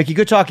 thank you, Mickey.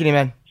 Good talking to you,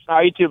 man. All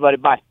right, you too, buddy.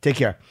 Bye. Take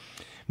care.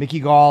 Mickey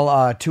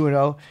Gall,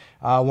 2-0,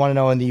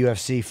 1-0 in the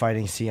UFC,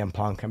 fighting CM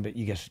Punk.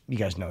 You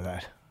guys know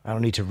that. I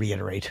don't need to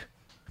reiterate.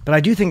 But I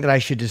do think that I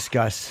should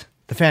discuss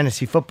the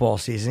fantasy football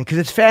season, because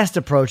it's fast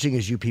approaching,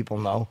 as you people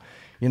know.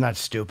 You're not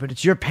stupid.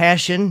 It's your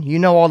passion. You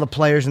know all the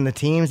players and the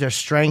teams, their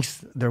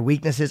strengths, their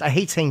weaknesses. I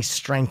hate saying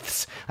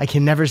strengths. I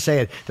can never say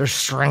it. Their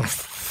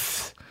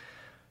strengths.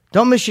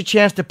 Don't miss your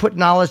chance to put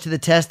knowledge to the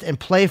test and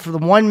play for the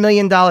 $1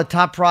 million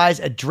top prize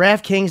at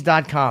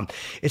DraftKings.com.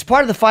 It's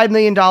part of the $5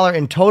 million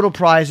in total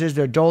prizes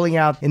they're doling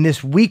out in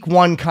this Week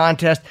 1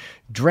 contest.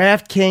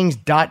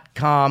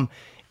 DraftKings.com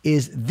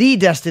is the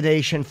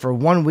destination for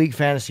 1 week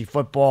fantasy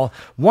football.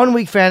 1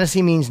 week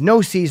fantasy means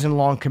no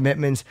season-long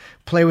commitments.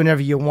 Play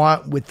whenever you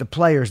want with the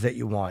players that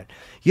you want.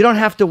 You don't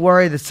have to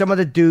worry that some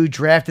other dude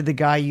drafted the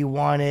guy you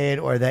wanted,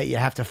 or that you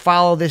have to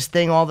follow this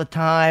thing all the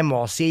time,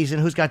 all season.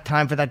 Who's got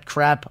time for that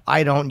crap?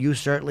 I don't. You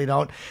certainly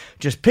don't.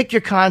 Just pick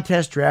your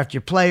contest, draft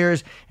your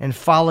players, and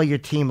follow your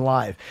team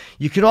live.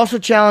 You can also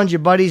challenge your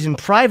buddies in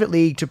private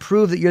league to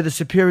prove that you're the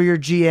superior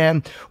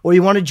GM, or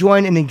you want to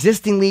join an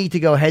existing league to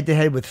go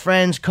head-to-head with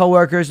friends,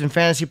 coworkers, and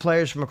fantasy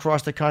players from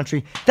across the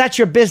country. That's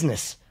your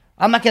business.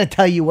 I'm not going to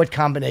tell you what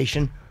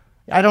combination.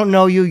 I don't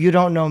know you. You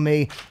don't know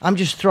me. I'm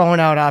just throwing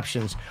out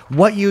options.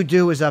 What you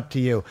do is up to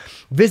you.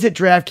 Visit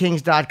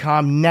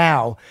DraftKings.com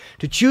now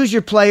to choose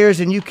your players,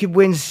 and you could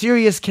win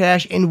serious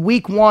cash in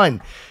Week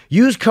 1.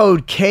 Use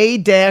code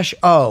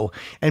K-O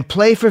and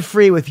play for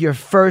free with your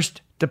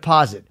first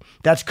deposit.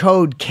 That's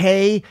code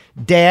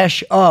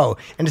K-O.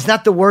 And it's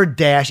not the word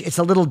dash. It's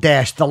a little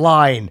dash, the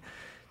line.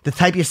 The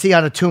type you see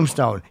on a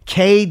tombstone,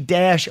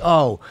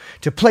 K-O,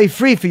 to play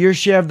free for your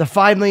share of the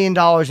 $5 million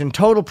in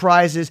total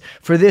prizes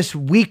for this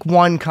Week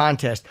 1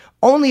 contest.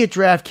 Only at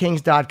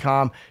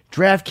DraftKings.com,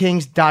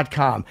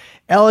 DraftKings.com.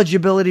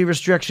 Eligibility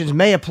restrictions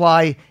may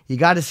apply. You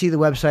got to see the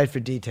website for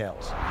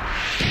details.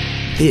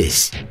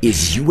 This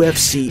is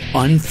UFC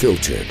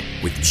Unfiltered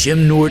with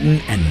Jim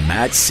Norton and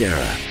Matt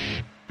Serra.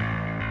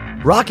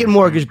 Rocket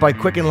Mortgage by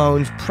Quicken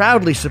Loans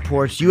proudly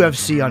supports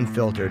UFC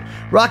Unfiltered.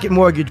 Rocket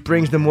Mortgage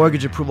brings the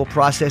mortgage approval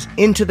process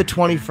into the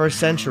 21st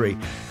century.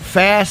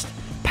 Fast,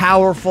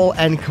 powerful,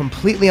 and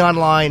completely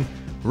online,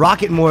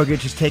 Rocket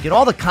Mortgage has taken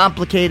all the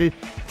complicated,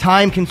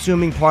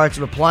 time-consuming parts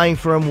of applying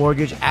for a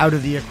mortgage out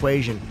of the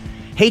equation.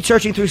 Hate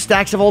searching through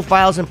stacks of old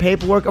files and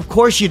paperwork? Of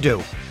course you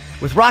do.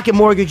 With Rocket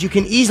Mortgage, you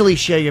can easily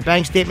share your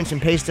bank statements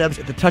and pay stubs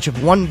at the touch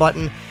of one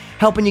button,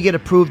 helping you get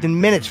approved in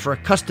minutes for a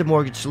custom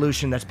mortgage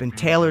solution that's been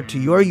tailored to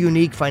your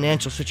unique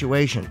financial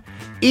situation.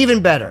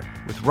 Even better,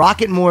 with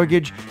Rocket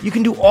Mortgage, you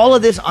can do all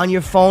of this on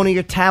your phone or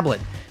your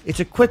tablet. It's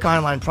a quick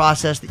online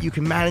process that you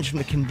can manage from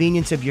the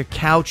convenience of your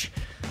couch.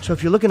 So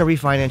if you're looking to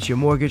refinance your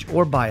mortgage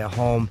or buy a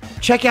home,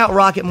 check out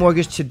Rocket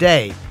Mortgage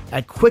today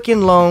at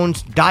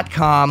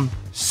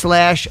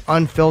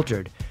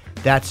quickenloans.com/unfiltered.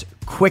 That's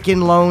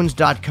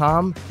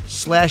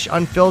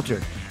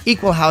quickenloans.com/unfiltered.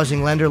 Equal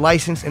housing lender,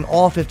 licensed in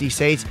all 50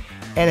 states.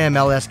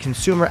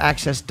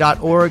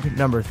 NMLSconsumeraccess.org,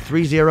 number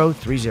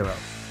 3030.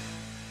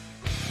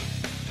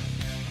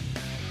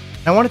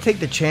 I want to take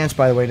the chance,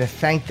 by the way, to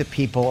thank the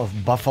people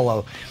of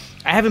Buffalo.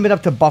 I haven't been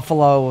up to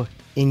Buffalo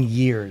in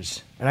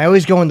years, and I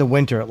always go in the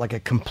winter like a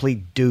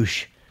complete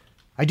douche.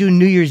 I do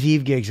New Year's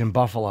Eve gigs in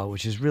Buffalo,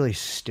 which is really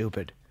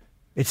stupid.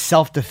 It's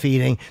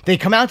self-defeating. They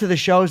come out to the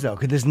shows, though,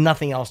 because there's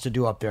nothing else to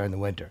do up there in the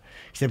winter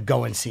except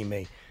go and see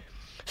me.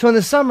 So in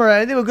the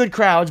summer, they were good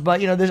crowds, but,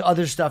 there's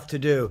other stuff to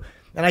do.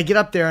 And I get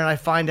up there and I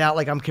find out,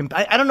 like, I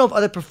don't know if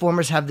other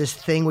performers have this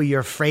thing where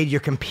you're afraid you're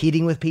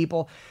competing with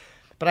people,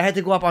 but I had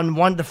to go up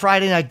on the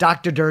Friday night,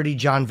 Dr. Dirty,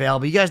 John Vale.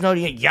 But you guys know,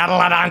 he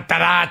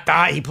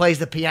plays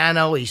the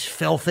piano, he's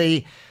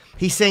filthy.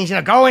 He sings,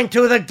 going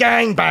to the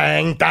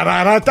gangbang,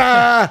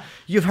 da-da-da-da.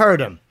 You've heard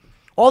him.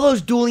 All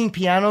those dueling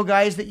piano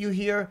guys that you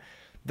hear,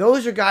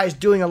 those are guys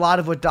doing a lot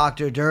of what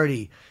Dr.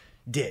 Dirty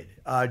did.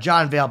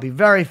 John Vale, be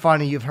very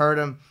funny, you've heard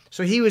him.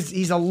 So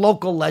he's a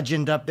local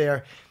legend up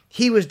there.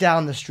 He was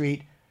down the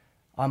street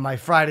on my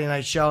Friday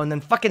night show. And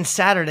then fucking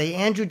Saturday,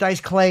 Andrew Dice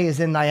Clay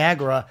is in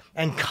Niagara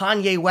and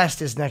Kanye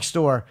West is next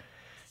door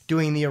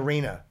doing the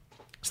arena.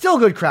 Still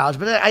good crowds,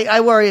 but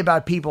I worry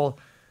about people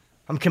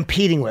I'm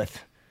competing with.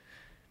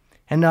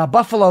 And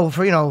Buffalo,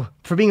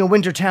 for being a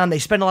winter town, they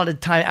spend a lot of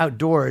time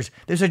outdoors.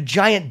 There's a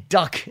giant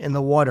duck in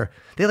the water.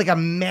 They're like a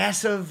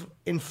massive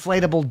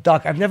inflatable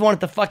duck. I've never wanted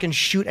to fucking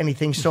shoot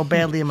anything so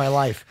badly in my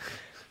life.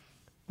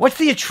 What's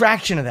the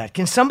attraction of that?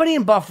 Can somebody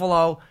in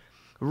Buffalo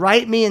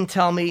write me and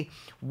tell me,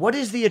 what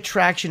is the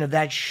attraction of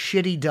that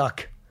shitty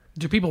duck?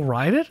 Do people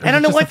ride it? I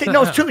don't know what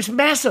no, it's true. It's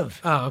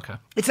massive. Oh, okay.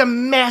 It's a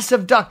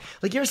massive duck.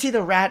 Like, you ever see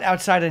the rat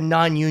outside a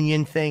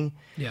non-union thing?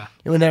 Yeah.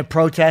 When they're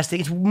protesting?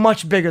 It's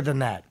much bigger than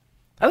that.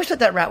 I always thought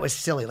that rat was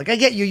silly. Like, I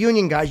get you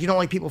union guys, you don't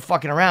like people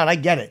fucking around. I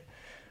get it.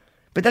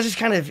 But that's just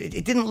kind of,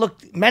 it didn't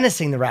look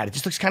menacing, the rat. It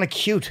just looks kind of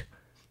cute.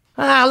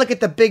 Ah, look at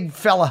the big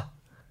fella.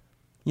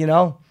 You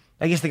know?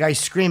 I guess the guy's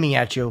screaming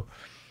at you.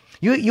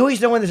 You always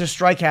know when there's a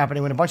strike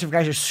happening, when a bunch of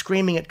guys are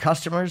screaming at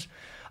customers.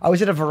 I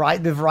was at the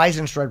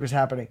Verizon strike was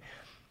happening.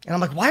 And I'm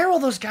like, why are all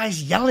those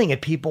guys yelling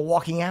at people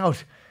walking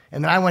out?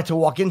 And then I went to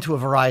walk into a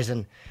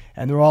Verizon,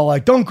 and they're all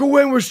like, don't go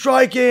in, we're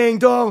striking,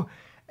 don't.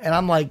 And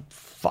I'm like,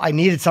 I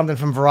needed something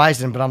from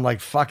Verizon, but I'm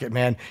like, fuck it,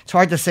 man. It's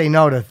hard to say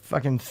no to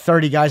fucking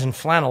 30 guys in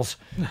flannels.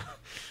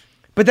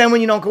 But then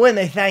when you don't go in,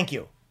 they thank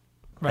you.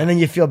 Right. And then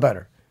you feel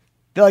better.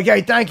 They're like,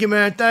 hey, thank you,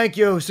 man, thank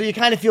you. So you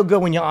kind of feel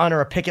good when you honor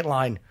a picket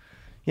line,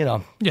 you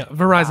know. Yeah,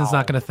 Verizon's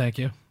not going to thank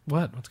you.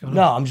 What's going on?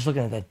 No, I'm just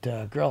looking at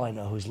that girl I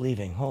know who's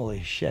leaving.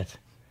 Holy shit.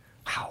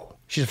 Wow.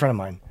 She's a friend of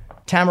mine.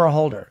 Tamara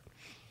Holder.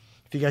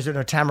 If you guys don't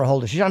know Tamara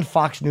Holder, she's on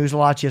Fox News a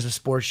lot. She has a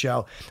sports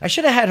show. I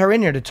should have had her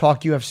in here to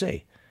talk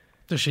UFC.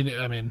 Does she,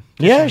 I mean...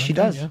 Yeah, she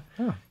does. Yeah.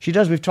 Oh. She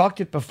does. We've talked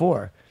it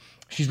before.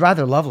 She's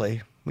rather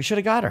lovely. We should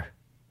have got her.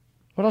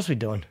 What else are we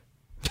doing?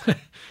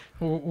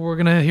 We're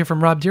going to hear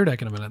from Rob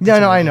Dyrdek in a minute. Yeah,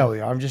 no, I know we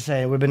are. I'm just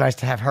saying it would be nice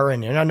to have her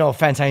in here. No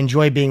offense. I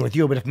enjoy being with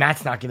you, but if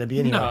Matt's not going to be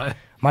in here,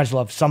 might as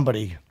well have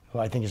somebody who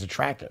I think is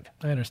attractive.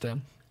 I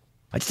understand.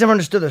 I just never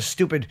understood those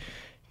stupid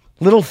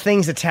little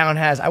things the town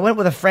has. I went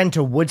with a friend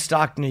to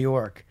Woodstock, New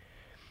York,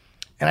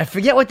 and I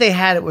forget what they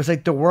had. It was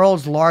like the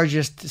world's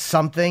largest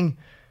something,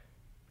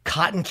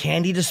 cotton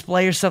candy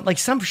display or something, like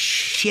some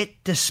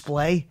shit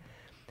display.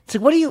 It's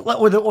like, what do you,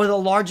 or the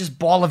largest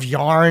ball of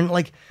yarn?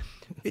 Like,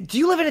 do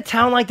you live in a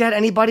town like that?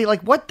 Anybody?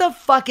 Like, what the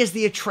fuck is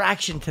the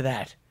attraction to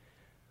that?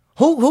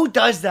 Who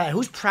does that?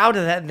 Who's proud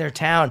of that in their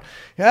town?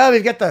 Yeah,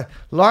 we've got the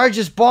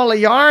largest ball of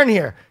yarn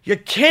here. You're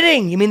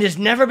kidding. You mean there's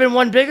never been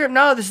one bigger?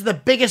 No, this is the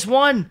biggest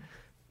one.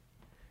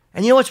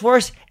 And you know what's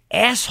worse?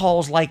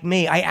 Assholes like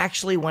me, I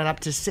actually went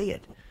up to see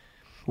it.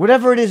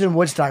 Whatever it is in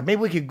Woodstock,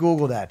 maybe we could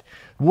Google that.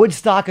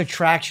 Woodstock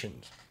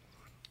attractions.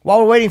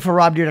 While we're waiting for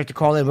Rob Dyrdek to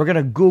call in, we're going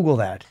to Google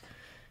that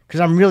because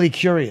I'm really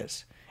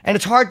curious. And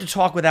it's hard to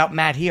talk without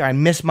Matt here. I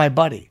miss my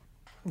buddy.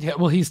 Yeah,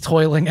 well, he's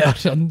toiling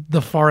out on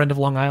the far end of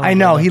Long Island. I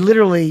know.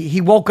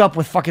 He woke up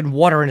with fucking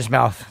water in his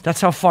mouth. That's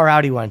how far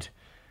out he went.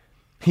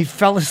 He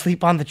fell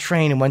asleep on the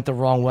train and went the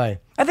wrong way.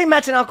 I think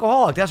Matt's an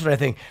alcoholic. That's what I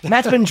think.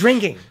 Matt's been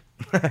drinking.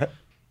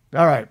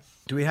 All right.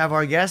 Do we have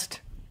our guest?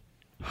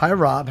 Hi,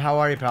 Rob. How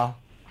are you, pal?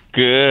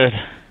 Good.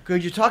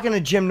 Good. You're talking to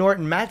Jim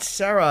Norton. Matt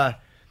Serra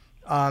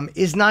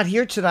is not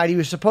here tonight. He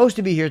was supposed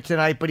to be here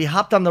tonight, but he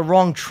hopped on the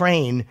wrong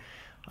train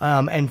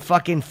and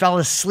fucking fell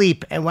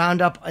asleep and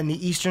wound up on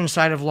the eastern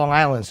side of Long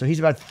Island. So he's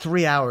about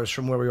 3 hours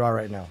from where we are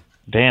right now.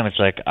 Damn, it's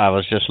like I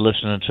was just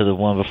listening to the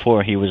one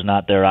before. He was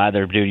not there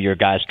either due to your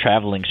guys'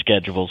 traveling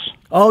schedules.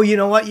 Oh, you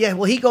know what? Yeah,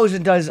 well, he goes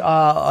and does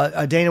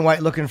a Dana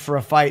White Looking for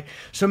a Fight.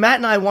 So Matt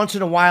and I, once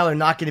in a while, are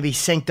not going to be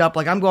synced up.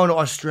 Like, I'm going to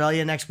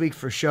Australia next week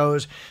for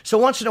shows. So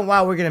once in a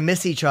while, we're going to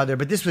miss each other.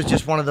 But this was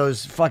just one of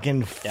those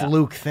fucking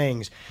fluke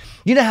things.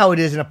 You know how it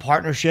is in a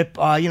partnership.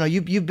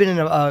 You've been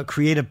in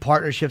creative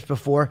partnerships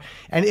before.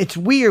 And it's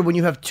weird when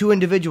you have two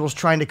individuals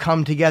trying to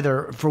come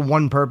together for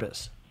one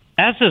purpose.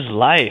 As is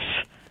life,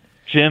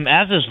 Jim,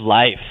 as is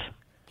life.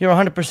 You're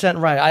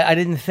 100% right. I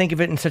didn't think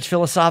of it in such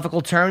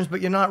philosophical terms,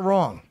 but you're not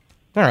wrong.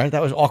 All right,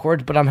 that was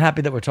awkward, but I'm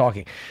happy that we're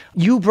talking.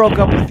 You broke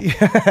up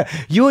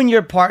with you and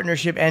your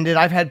partnership ended.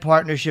 I've had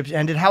partnerships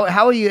ended. How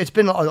are you? It's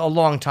been a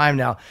long time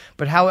now,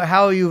 but how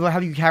have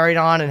you carried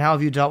on and how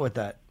have you dealt with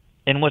that?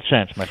 In what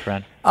sense, my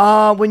friend?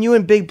 When you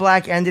and Big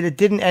Black ended, it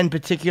didn't end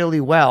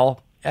particularly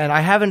well, and I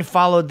haven't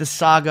followed the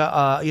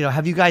saga.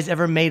 Have you guys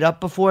ever made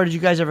up before? Did you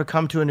guys ever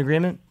come to an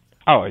agreement?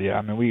 Oh, yeah.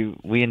 I mean,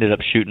 we ended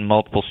up shooting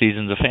multiple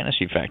seasons of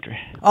Fantasy Factory.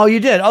 Oh, you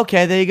did?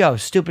 Okay, there you go.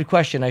 Stupid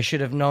question. I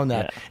should have known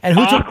that. Yeah. And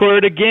who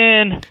awkward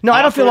again. No,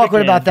 I don't feel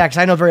awkward about that because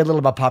I know very little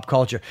about pop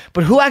culture.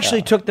 But who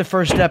actually took the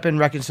first step in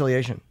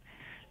reconciliation?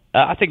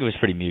 I think it was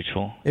pretty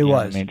mutual. It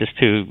was. I mean, just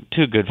two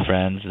good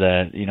friends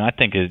that, I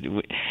think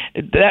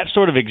that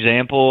sort of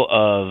example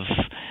of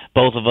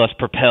both of us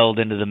propelled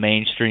into the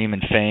mainstream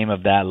and fame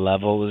of that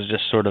level was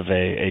just sort of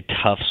a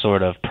tough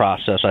sort of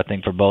process, I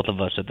think, for both of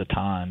us at the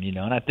time,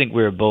 and I think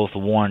we were both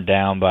worn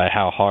down by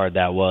how hard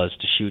that was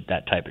to shoot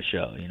that type of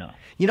show,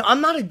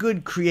 I'm not a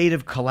good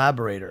creative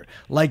collaborator.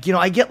 Like,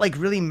 I get like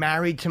really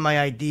married to my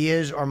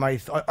ideas or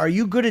are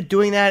you good at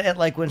doing that at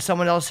like when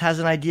someone else has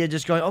an idea,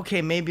 just going,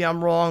 okay, maybe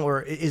I'm wrong,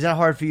 or is that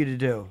hard for you to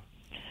do?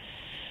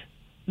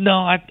 No,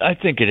 I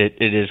think it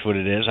is what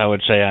it is. I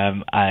would say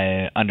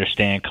I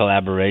understand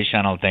collaboration.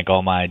 I don't think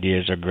all my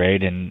ideas are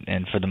great,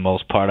 and for the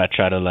most part, I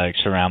try to like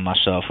surround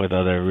myself with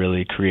other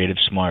really creative,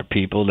 smart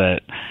people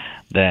that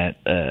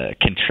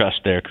can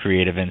trust their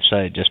creative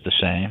insight just the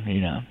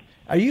same.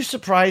 Are you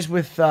surprised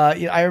with?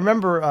 I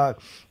remember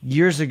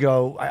years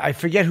ago. I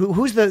forget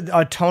who's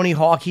the Tony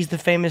Hawk. He's the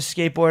famous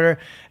skateboarder.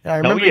 And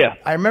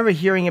I remember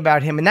hearing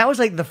about him, and that was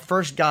like the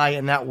first guy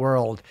in that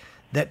world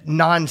that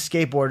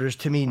non-skateboarders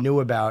to me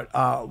knew about.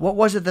 What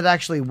was it that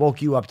actually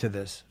woke you up to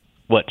this?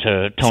 What,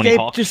 to Tony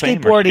Hawk's to fame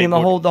skateboarding and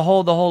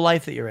skateboarding? the whole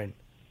life that you're in.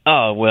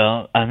 Oh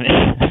well, I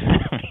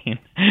mean,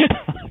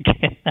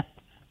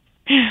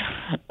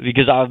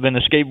 because I've been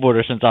a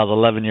skateboarder since I was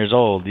 11 years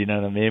old. You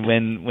know what I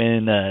mean?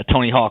 When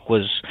Tony Hawk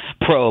was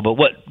pro, but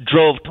what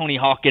drove Tony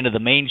Hawk into the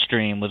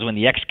mainstream was when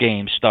the X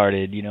Games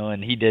started. You know,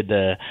 and he did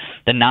the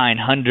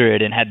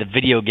 900 and had the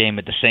video game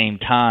at the same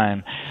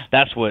time.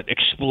 That's what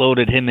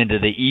exploded him into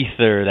the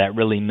ether. That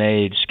really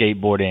made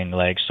skateboarding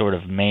like sort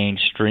of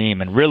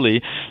mainstream. And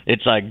really,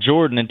 it's like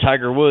Jordan and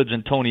Tiger Woods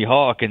and Tony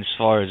Hawk as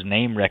far as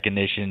name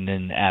recognition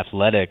and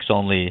athletics.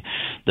 Only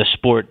the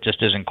sport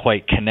just isn't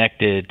quite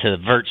connected to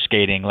vert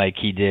skating like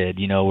he did,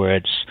 you know, where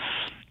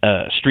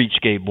it's street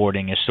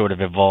skateboarding has sort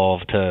of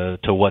evolved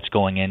to what's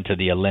going into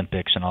the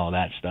Olympics and all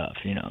that stuff,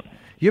 you know.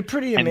 You're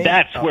pretty amazing. And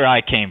that's where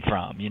I came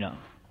from, you know.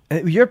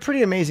 You're a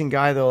pretty amazing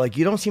guy, though. Like,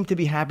 you don't seem to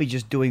be happy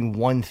just doing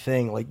one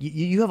thing. Like,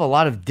 you have a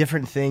lot of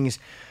different things.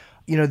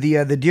 You know,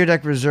 the Deer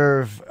Deck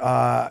Reserve,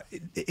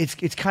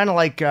 it's kind of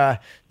like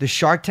the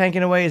Shark Tank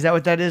in a way. Is that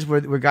what that is,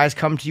 where guys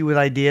come to you with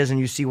ideas and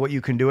you see what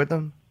you can do with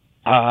them?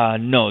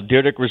 No,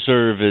 Deer Deck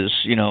Reserve is,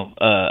 you know,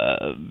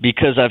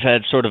 because I've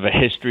had sort of a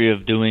history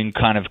of doing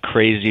kind of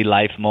crazy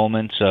life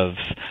moments of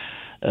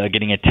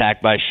getting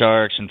attacked by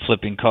sharks and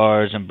flipping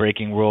cars and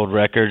breaking world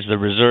records. The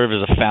Reserve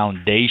is a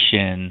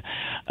foundation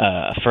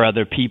for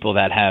other people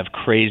that have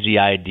crazy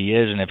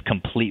ideas and have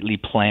completely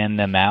planned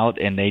them out,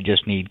 and they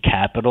just need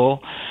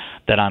capital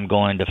that I'm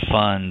going to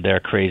fund their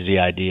crazy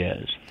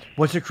ideas.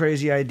 What's a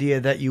crazy idea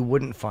that you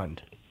wouldn't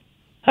fund?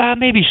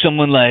 Maybe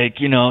someone like,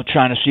 you know,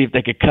 trying to see if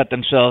they could cut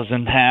themselves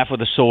in half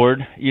with a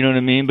sword, you know what I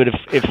mean? But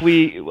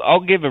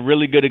I'll give a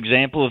really good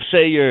example of,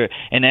 say you're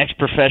an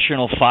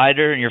ex-professional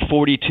fighter and you're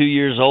 42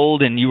 years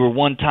old and you were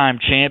one-time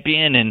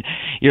champion and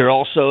you're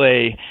also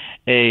a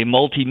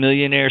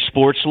multi-millionaire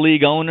sports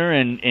league owner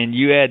and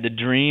you had the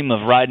dream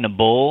of riding a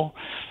bull.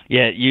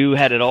 Yeah, you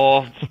had it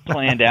all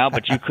planned out,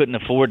 but you couldn't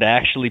afford to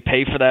actually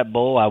pay for that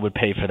bull. I would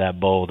pay for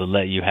that bull to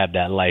let you have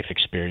that life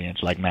experience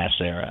like Matt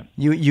Serra.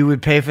 You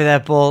would pay for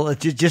that bull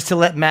just to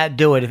let Matt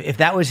do it. If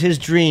that was his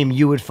dream,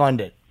 you would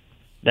fund it.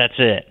 That's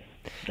it.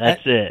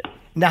 That's it.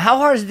 Now, how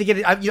hard is it to get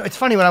it? You know, it's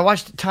funny, when I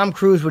watched Tom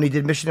Cruise when he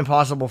did Mission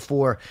Impossible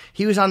 4,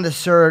 he was on the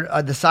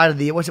side of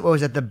the, what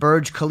was it, the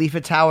Burj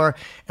Khalifa Tower,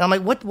 and I'm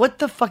like, what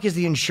the fuck is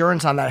the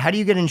insurance on that? How do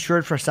you get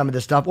insured for some of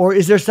this stuff? Or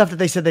is there stuff that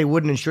they said they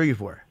wouldn't insure you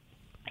for?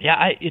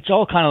 Yeah, it's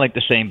all kind of like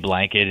the same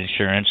blanket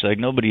insurance. Like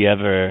nobody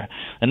ever,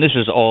 and this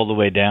is all the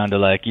way down to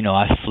like, you know,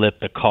 I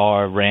flipped a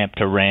car ramp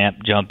to ramp,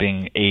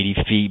 jumping 80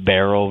 feet,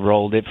 barrel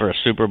rolled it for a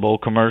Super Bowl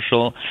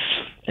commercial.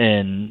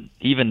 And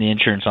even the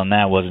insurance on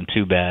that wasn't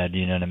too bad,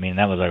 you know what I mean?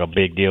 That was like a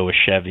big deal with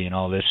Chevy and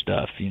all this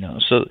stuff, you know.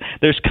 So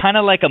there's kind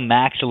of like a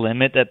max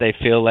limit that they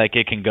feel like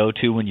it can go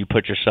to when you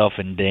put yourself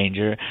in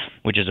danger,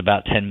 which is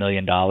about $10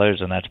 million,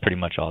 and that's pretty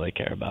much all they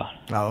care about.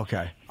 Oh,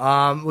 okay.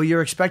 Well,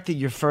 you're expecting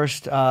your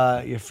first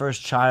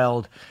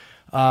child.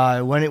 When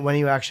are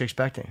you actually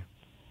expecting?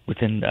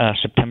 Within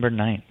September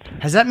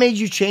 9th. Has that made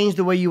you change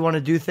the way you want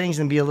to do things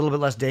and be a little bit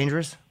less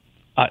dangerous?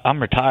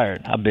 I'm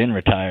retared. I've been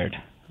retired.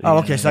 Oh,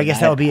 okay. So I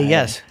guess that would be a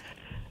yes.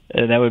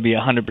 That would be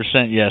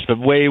 100% yes. But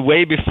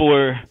way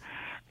before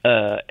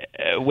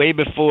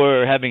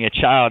having a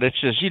child, it's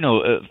just, you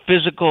know,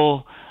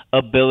 physical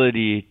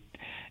ability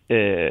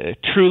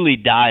truly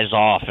dies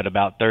off at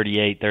about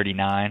 38,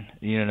 39.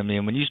 You know what I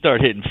mean? When you start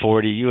hitting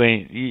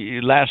 40,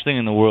 last thing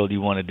in the world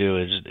you want to do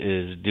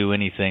is do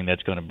anything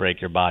that's going to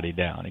break your body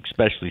down,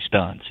 especially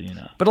stunts, you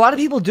know. But a lot of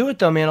people do it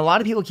though, man. A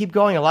lot of people keep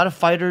going. A lot of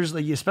fighters,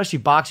 like, especially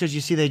boxers,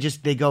 you see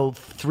they go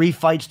 3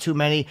 fights too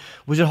many.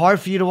 Was it hard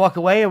for you to walk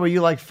away, or were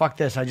you like, fuck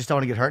this, I just don't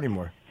want to get hurt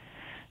anymore?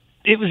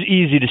 It was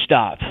easy to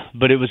stop,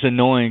 but it was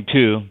annoying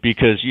too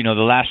because, you know,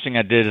 the last thing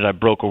I did is I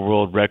broke a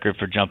world record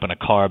for jumping a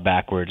car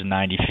backwards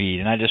 90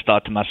 feet, and I just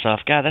thought to myself,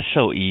 God, that's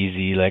so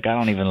easy. Like, I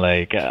don't even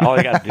all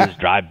I got to do is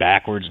drive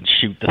backwards and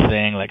shoot the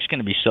thing. Like, it's going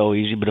to be so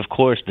easy. But of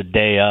course, the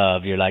day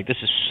of, you're like,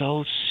 this is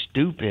so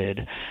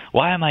stupid.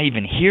 Why am I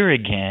even here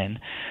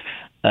again?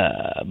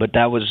 But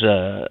that was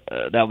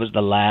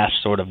the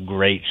last sort of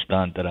great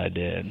stunt that I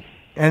did.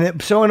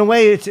 And so in a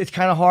way, it's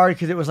kind of hard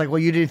because it was like, well,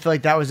 you didn't feel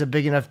like that was a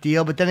big enough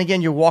deal. But then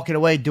again, you're walking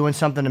away doing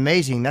something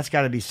amazing. That's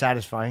got to be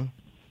satisfying.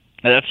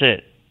 That's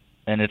it.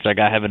 And it's like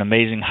I have an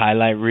amazing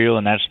highlight reel,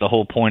 and that's the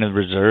whole point of the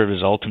Reserve,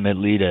 is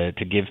ultimately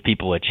to give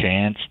people a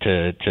chance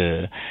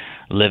to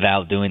live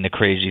out doing the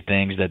crazy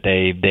things that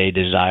they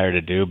desire to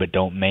do, but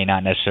may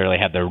not necessarily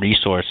have the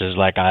resources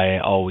like I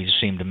always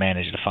seem to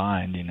manage to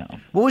find, you know.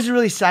 What was a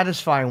really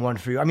satisfying one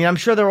for you? I mean, I'm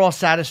sure they're all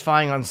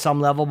satisfying on some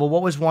level, but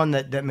what was one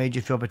that made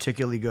you feel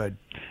particularly good?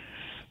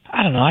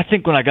 I don't know. I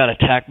think when I got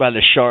attacked by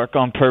the shark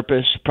on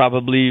purpose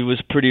probably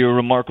was pretty a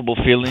remarkable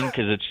feeling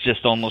because it's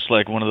just almost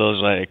like one of those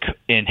like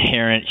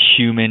inherent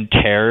human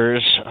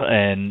terrors,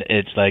 and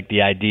it's like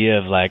the idea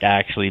of like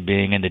actually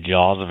being in the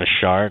jaws of a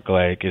shark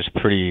like is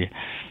pretty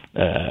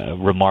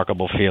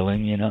remarkable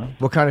feeling, you know.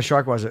 What kind of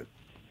shark was it?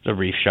 The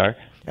reef shark.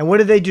 And what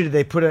did they do? Did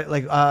they put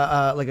like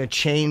a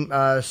chain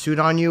suit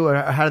on you, or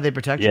how did they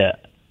protect you?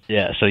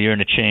 Yeah, so you're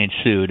in a chain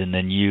suit, and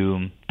then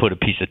you put a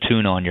piece of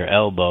tuna on your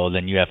elbow.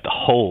 Then you have to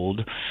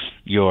hold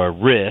your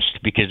wrist,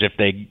 because if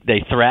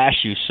they thrash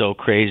you so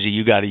crazy,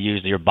 you got to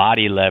use your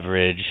body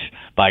leverage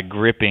by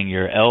gripping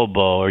your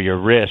elbow or your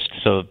wrist.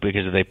 So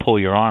because if they pull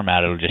your arm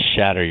out, it'll just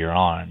shatter your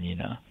arm.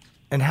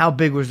 And how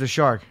big was the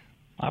shark?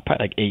 Probably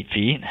like 8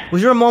 feet.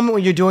 Was there a moment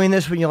when you're doing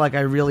this when you're like, I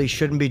really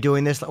shouldn't be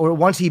doing this? Or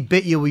once he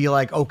bit you, were you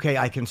like, okay,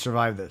 I can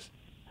survive this?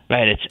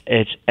 Right.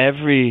 It's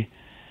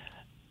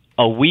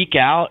a week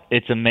out,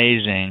 it's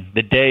amazing.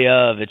 The day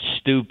of, it's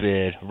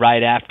stupid.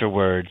 Right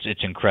afterwards,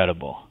 it's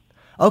incredible.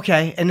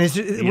 Okay. And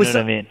You know what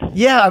I mean?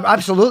 Yeah,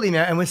 absolutely,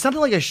 man. And with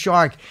something like a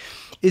shark,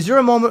 is there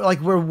a moment like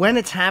where when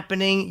it's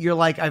happening, you're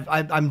like,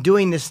 I'm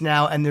doing this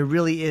now, and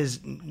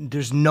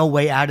there's no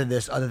way out of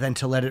this other than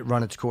to let it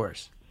run its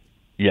course?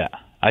 Yeah.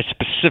 I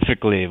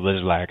specifically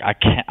was like,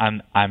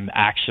 I'm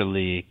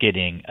actually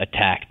getting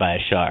attacked by a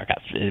shark.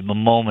 A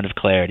moment of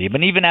clarity.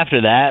 But even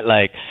after that,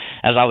 like,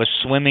 as I was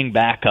swimming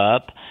back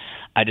up,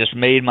 I just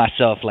made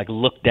myself like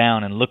look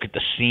down and look at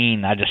the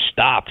scene. I just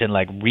stopped and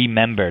like,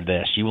 remember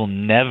this. You will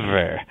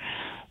never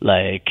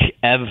like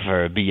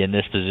ever be in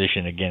this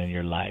position again in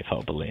your life,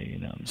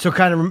 hopefully, So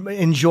kind of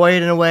enjoy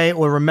it in a way,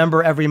 or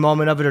remember every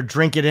moment of it, or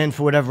drink it in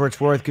for whatever it's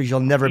worth, because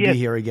you'll never be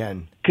here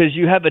again. Because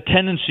you have a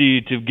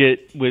tendency to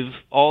get, with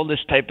all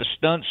this type of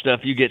stunt stuff,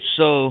 you get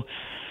so,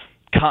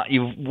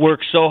 you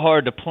work so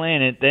hard to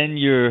plan it, then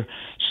you're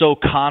so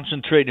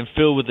concentrated and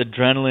filled with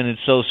adrenaline and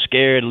so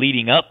scared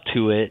leading up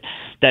to it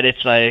that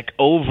it's like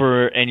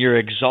over and you're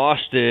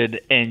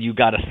exhausted and you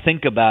got to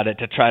think about it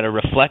to try to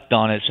reflect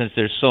on it, since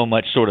there's so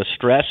much sort of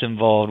stress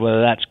involved,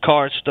 whether that's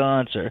car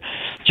stunts or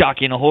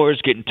jockeying a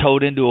horse, getting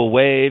towed into a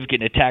wave,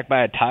 getting attacked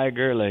by a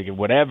tiger, like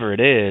whatever it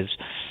is.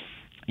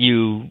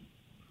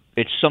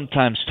 It's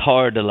sometimes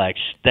hard to like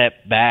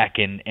step back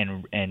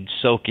and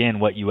soak in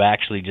what you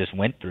actually just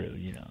went through,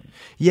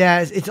 Yeah,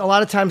 it's a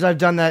lot of times I've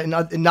done that,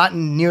 not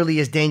in nearly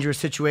as dangerous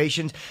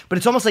situations, but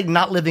it's almost like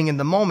not living in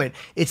the moment.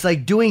 It's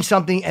like doing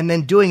something and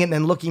then doing it and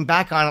then looking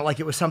back on it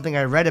like it was something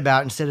I read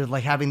about, instead of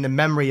like having the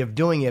memory of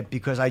doing it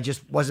because I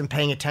just wasn't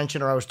paying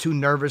attention, or I was too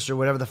nervous, or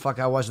whatever the fuck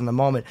I was in the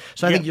moment.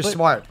 So I think you're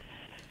smart.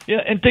 Yeah,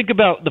 and think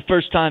about the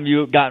first time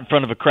you got in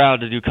front of a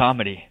crowd to do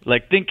comedy.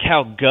 Like, think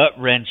how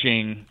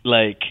gut-wrenching,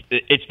 like,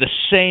 it's the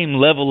same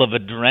level of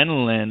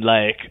adrenaline,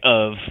 like,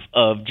 of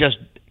just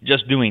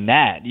doing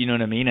that, you know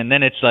what I mean? And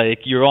then it's like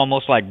you're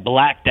almost like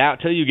blacked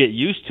out. Till you get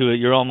used to it,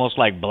 you're almost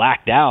like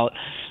blacked out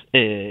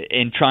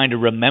in trying to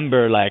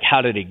remember, like,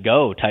 how did it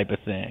go type of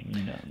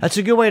thing. That's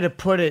a good way to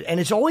put it.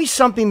 And it's always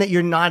something that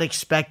you're not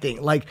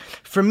expecting. Like,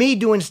 for me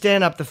doing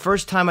stand-up, the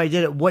first time I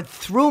did it, what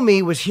threw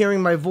me was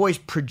hearing my voice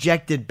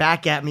projected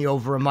back at me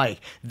over a mic.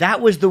 That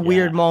was the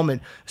weird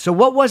moment. So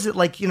what was it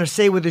like,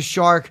 say with a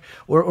shark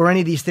or any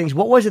of these things,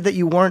 what was it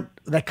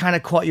that kind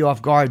of caught you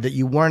off guard, that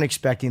you weren't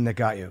expecting, that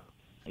got you?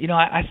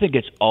 I think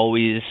it's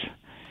always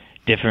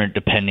different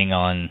depending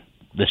on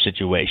the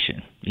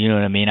situation. You know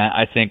what I mean?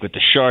 I think with the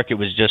shark, it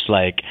was just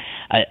like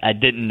I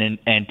didn't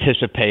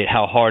anticipate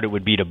how hard it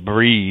would be to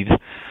breathe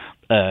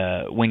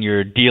when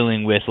you're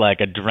dealing with like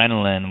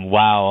adrenaline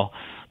while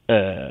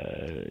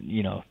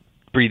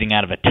breathing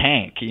out of a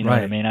tank. You know what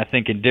I mean? I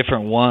think in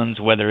different ones,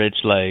 whether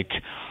it's like,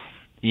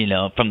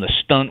 from the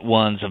stunt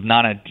ones of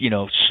not,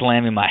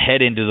 slamming my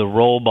head into the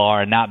roll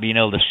bar and not being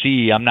able to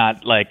see. I'm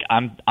not like,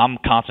 I'm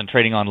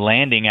concentrating on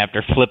landing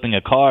after flipping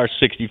a car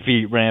 60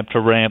 feet ramp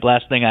to ramp.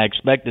 Last thing I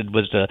expected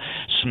was to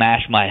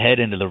smash my head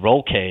into the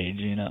roll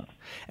cage,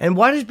 And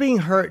why does being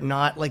hurt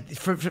not, like,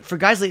 for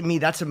guys like me,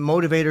 that's a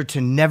motivator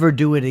to never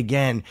do it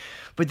again.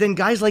 But then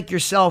guys like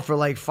yourself, or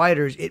like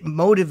fighters, it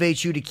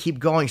motivates you to keep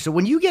going. So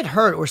when you get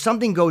hurt or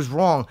something goes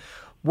wrong,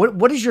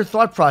 what is your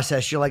thought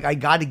process? You're like, I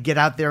got to get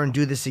out there and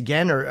do this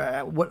again,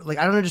 or what? Like,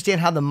 I don't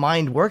understand how the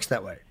mind works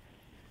that way.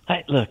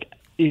 Look,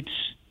 it's,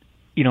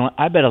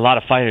 I bet a lot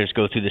of fighters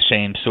go through the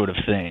same sort of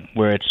thing,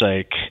 where it's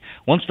like,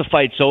 once the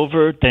fight's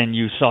over, then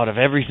you thought of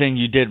everything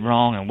you did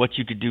wrong and what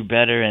you could do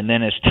better, and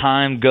then as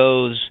time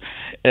goes,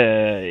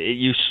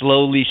 you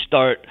slowly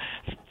start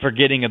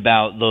forgetting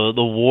about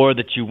the war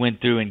that you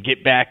went through and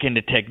get back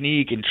into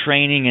technique and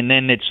training, and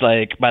then it's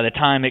like, by the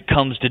time it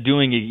comes to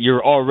doing it,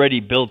 you're already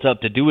built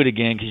up to do it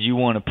again because you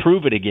want to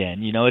prove it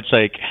again. It's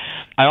like,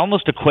 I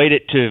almost equate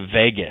it to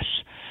Vegas,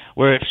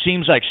 where it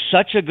seems like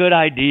such a good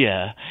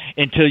idea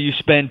until you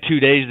spend 2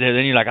 days there.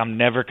 Then you're like, I'm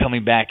never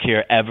coming back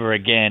here ever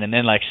again. And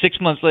then like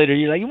 6 months later,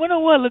 you're like, you know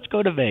what? Let's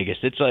go to Vegas.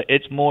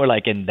 It's more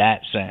like in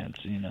that sense,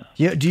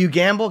 Yeah. Do you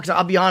gamble? Because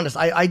I'll be honest,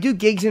 I do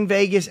gigs in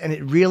Vegas, and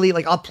it really,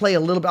 like, I'll play a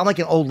little bit. I'm like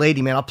an old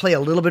lady, man. I'll play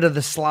a little bit of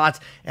the slots,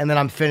 and then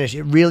I'm finished.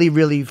 It really,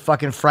 really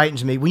fucking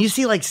frightens me. When you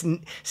see like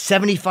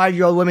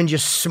 75-year-old women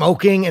just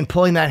smoking and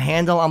pulling that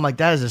handle, I'm like,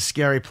 that is a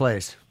scary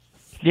place.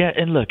 Yeah,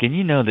 and look,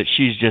 and that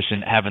she's just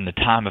having the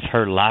time of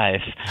her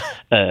life,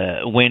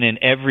 when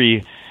in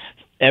every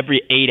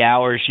 8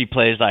 hours she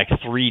plays like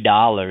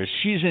 $3,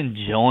 she's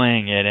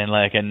enjoying it in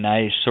like a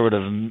nice sort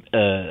of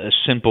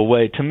simple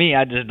way. To me,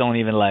 I just don't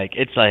even like,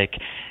 it's like,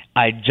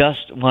 I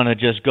just want to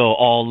just go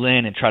all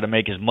in and try to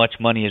make as much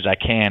money as I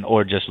can,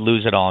 or just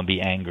lose it all and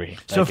be angry.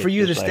 So for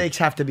you, the stakes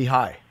have to be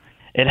high.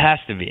 It has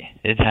to be.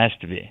 It has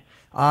to be.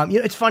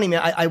 It's funny,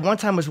 man. I one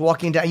time was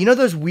walking down. You know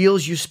those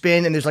wheels you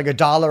spin, and there's like $1, a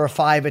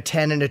 $5, a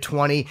 10, and a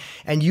 20,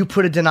 and you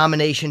put a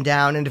denomination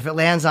down, and if it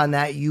lands on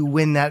that, you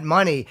win that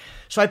money.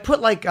 So I put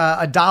like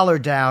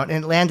 $1 down,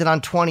 and it landed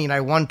on 20, and I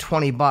won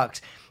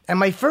 $20. And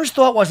my first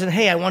thought wasn't,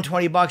 hey, I won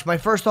 $20. My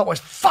first thought was,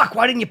 fuck,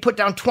 why didn't you put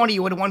down 20?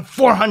 You would have won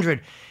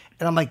 400.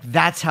 And I'm like,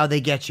 that's how they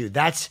get you.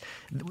 That's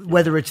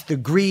whether it's the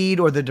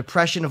greed or the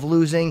depression of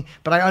losing.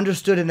 But I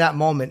understood in that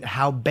moment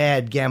how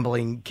bad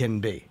gambling can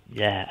be.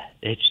 Yeah,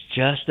 it's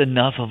just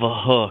enough of a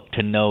hook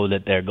to know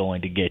that they're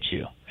going to get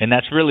you. And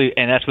that's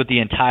what the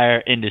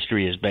entire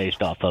industry is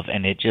based off of,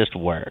 and it just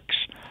works.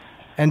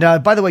 And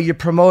by the way, you're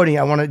promoting,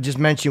 I want to just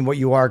mention what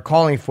you are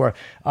calling for.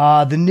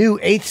 The new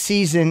 8th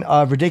season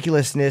of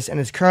Ridiculousness, and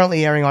it's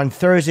currently airing on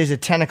Thursdays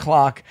at 10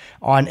 o'clock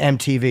on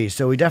MTV.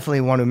 So we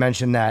definitely want to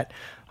mention that.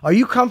 Are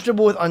you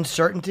comfortable with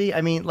uncertainty? I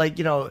mean, like,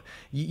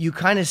 you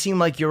kind of seem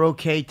like you're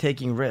okay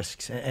taking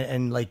risks,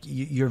 and like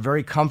you're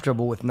very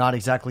comfortable with not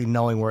exactly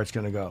knowing where it's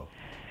going to go.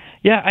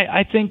 Yeah,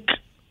 I think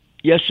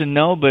yes and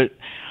no, but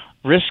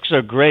risks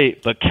are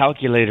great, but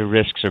calculated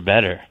risks are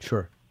better.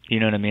 Sure. You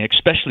know what I mean?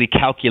 Especially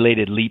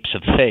calculated leaps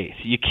of faith.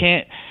 You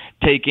can't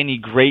take any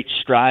great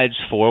strides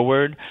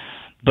forward,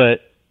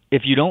 but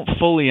if you don't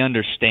fully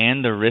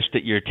understand the risk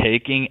that you're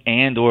taking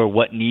and or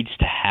what needs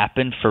to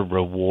happen for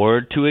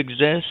reward to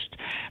exist,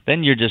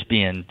 then you're just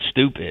being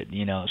stupid,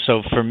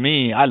 So for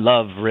me, I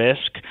love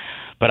risk,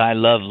 but I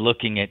love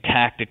looking at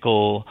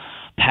tactical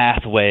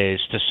pathways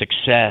to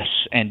success,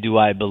 and do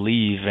I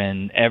believe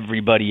in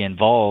everybody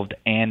involved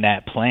and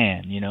that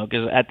plan,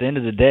 because at the end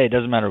of the day, it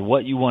doesn't matter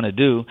what you want to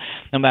do,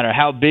 no matter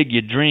how big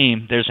you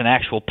dream, there's an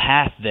actual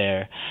path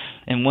there.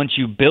 And once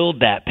you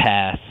build that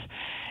path,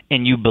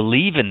 and you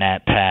believe in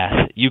that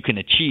path, you can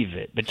achieve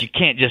it. But you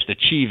can't just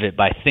achieve it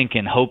by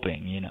thinking,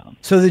 hoping,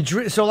 So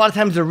a lot of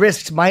times the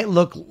risks might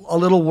look a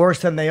little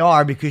worse than they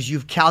are because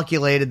you've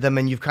calculated them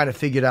and you've kind of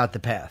figured out the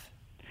path.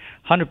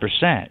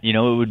 100%.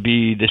 It would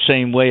be the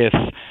same way if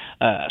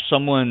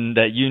someone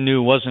that you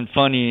knew wasn't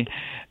funny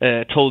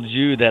told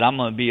you that I'm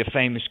going to be a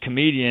famous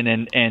comedian,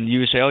 and you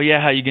would say, oh, yeah,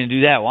 how are you going to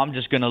do that? Well, I'm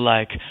just going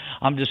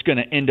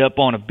to end up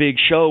on a big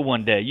show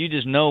one day. You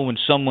just know when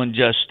someone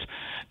just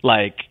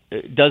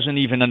doesn't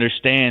even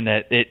understand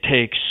that it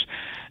takes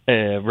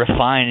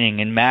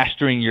refining and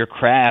mastering your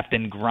craft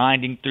and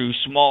grinding through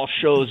small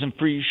shows and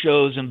free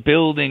shows and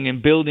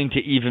building to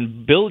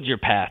even build your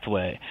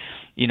pathway.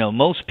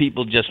 Most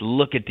people just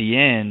look at the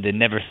end and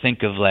never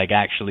think of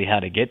actually how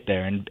to get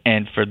there.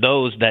 And for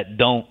those that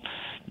don't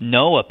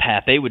know a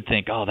path, they would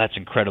think, oh, that's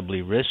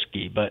incredibly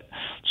risky. But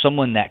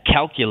someone that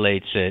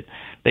calculates it,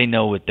 they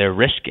know what they're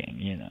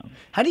risking,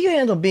 How do you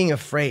handle being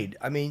afraid?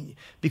 I mean,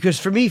 because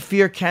for me,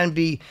 fear can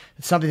be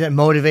something that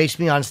motivates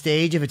me on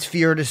stage if it's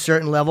fear at a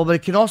certain level, but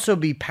it can also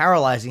be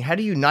paralyzing. How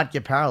do you not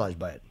get paralyzed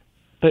by it?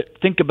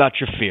 But think about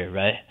your fear,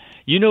 right?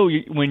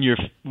 When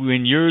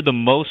you're the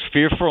most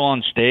fearful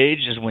on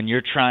stage is when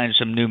you're trying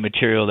some new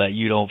material that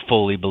you don't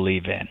fully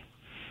believe in.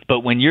 But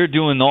when you're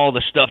doing all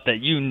the stuff that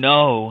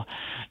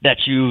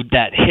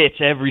that hits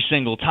every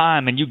single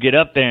time, and you get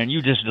up there and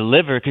you just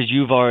deliver because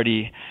you've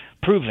already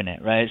proven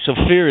it, right? So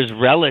fear is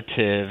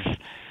relative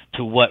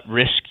to what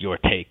risk you're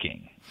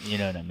taking. You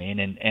know what I mean?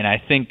 And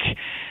I think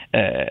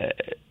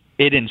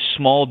it in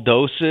small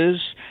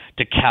doses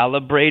to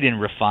calibrate and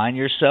refine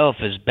yourself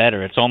is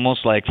better. It's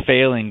almost like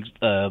failing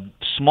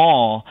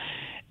small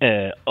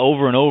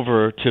over and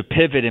over to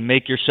pivot and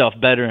make yourself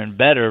better and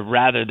better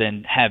rather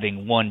than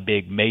having one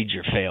big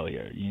major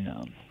failure,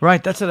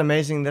 Right. That's an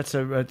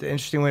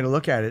interesting way to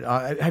look at it.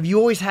 Have you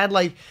always had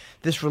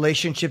this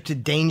relationship to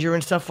danger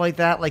and stuff like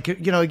that?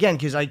 Again,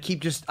 because I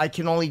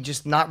can only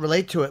just not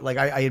relate to it.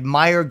 I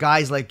admire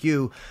guys like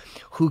you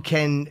who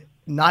can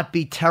not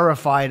be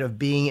terrified of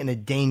being in a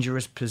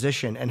dangerous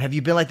position. And have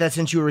you been like that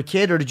since you were a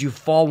kid, or did you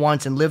fall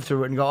once and live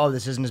through it and go, oh,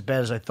 this isn't as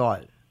bad as I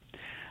thought?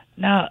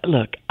 Now,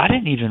 look, I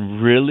didn't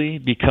even really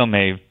become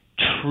a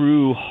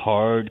true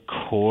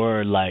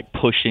hardcore,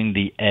 pushing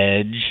the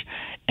edge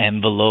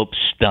envelope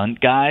stunt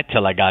guy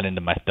till I got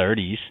into my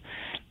 30s,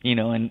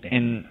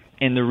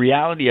 and the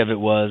reality of it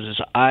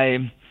was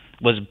I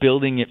was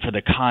building it for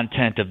the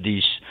content of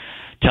these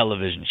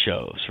television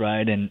shows,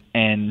 right?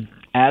 And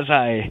as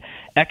I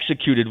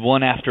executed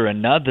one after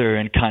another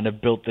and kind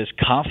of built this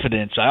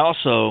confidence,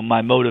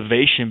 my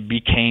motivation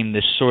became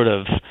this sort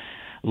of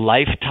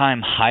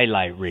lifetime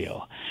highlight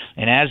reel.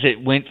 And as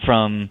it went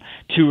from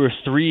 2 or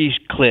 3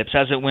 clips,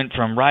 as it went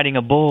from riding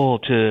a bull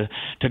to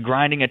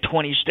grinding a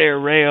 20-stair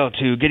rail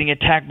to getting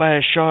attacked by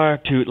a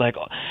shark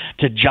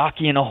to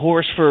jockeying a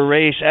horse for a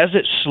race, as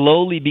it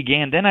slowly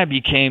began, then I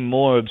became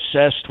more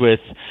obsessed with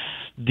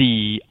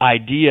the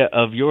idea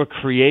of you're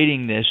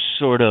creating this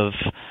sort of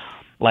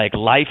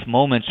life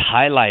moments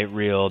highlight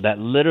reel that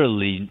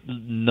literally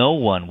no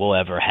one will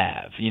ever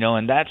have,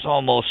 and that's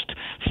almost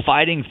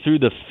fighting through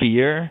the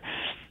fear.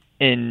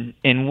 And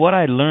what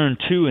I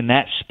learned too in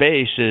that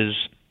space is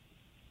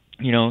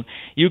you know,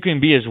 you can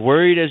be as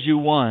worried as you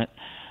want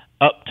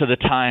up to the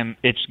time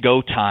it's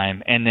go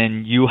time, and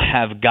then you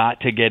have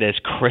got to get as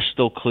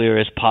crystal clear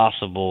as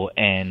possible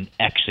and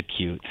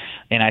execute.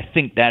 And I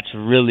think that's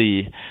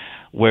really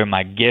where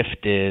my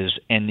gift is,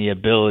 and the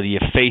ability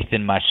of faith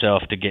in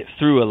myself to get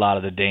through a lot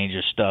of the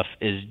dangerous stuff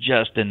is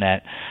just in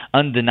that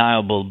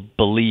undeniable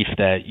belief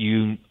that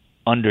you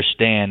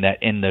understand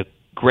that in the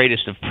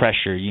greatest of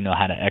pressure, you know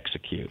how to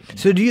execute.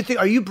 So do you think,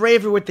 are you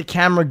braver with the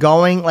camera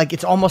going? Like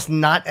it's almost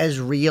not as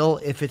real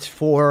if it's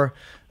for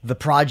the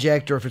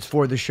project or if it's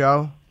for the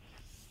show?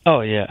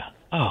 Oh, yeah.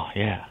 Oh,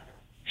 yeah.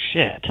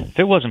 Shit. If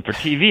it wasn't for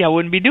TV, I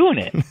wouldn't be doing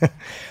it.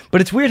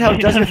 But it's weird how it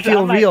doesn't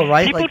feel real,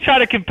 right? People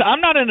try to I'm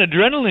not an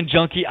adrenaline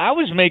junkie. I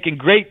was making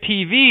great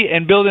TV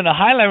and building a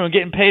highlight room,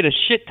 getting paid a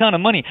shit ton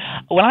of money.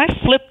 When I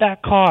flipped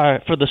that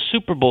car for the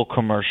Super Bowl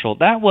commercial,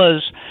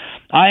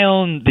 I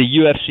own the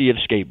UFC of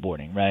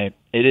skateboarding, right?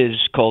 It is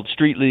called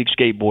Street League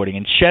Skateboarding,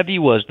 and Chevy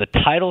was the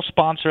title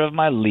sponsor of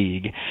my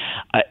league.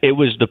 It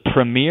was the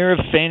premiere of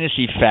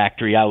Fantasy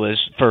Factory.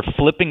 For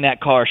flipping that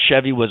car,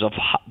 Chevy was a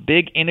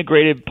big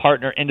integrated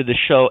partner into the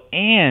show,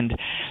 and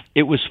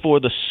it was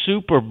for the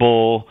Super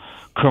Bowl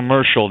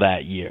commercial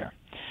that year.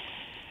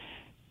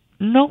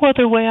 No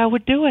other way I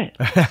would do it.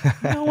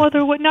 No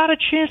other way. Not a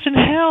chance in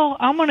hell.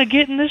 I'm going to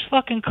get in this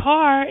fucking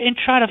car and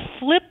try to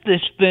flip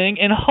this thing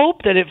and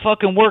hope that it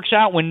fucking works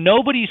out when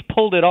nobody's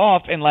pulled it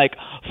off in like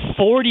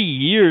 40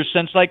 years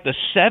since like the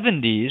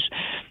 70s.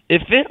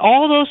 If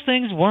all those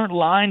things weren't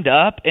lined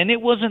up and it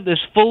wasn't this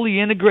fully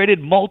integrated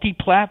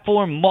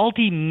multi-platform,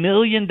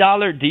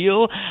 multi-million-dollar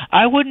deal,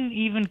 I wouldn't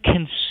even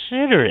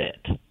consider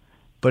it.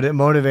 But it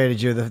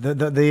motivated you.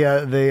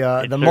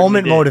 The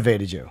moment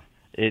motivated you.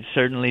 It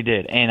certainly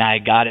did, and I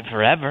got it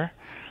forever,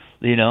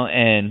 you know,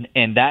 and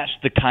that's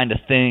the kind of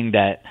thing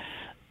that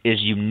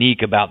is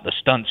unique about the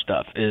stunt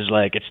stuff. Is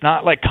like it's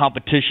not like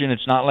competition.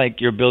 It's not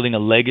like you're building a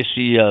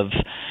legacy of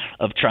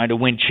trying to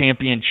win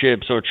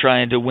championships or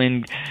trying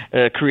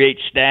to create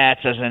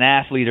stats as an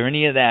athlete or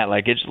any of that.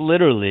 Like it's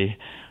literally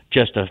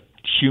just a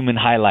human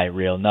highlight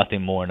reel,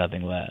 nothing more,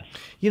 nothing less.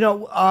 You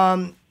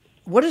know,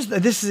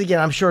 this is again,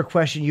 I'm sure a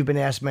question you've been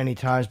asked many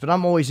times, but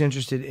I'm always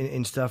interested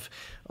in stuff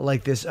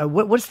like this.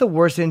 What's the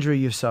worst injury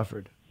you've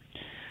suffered?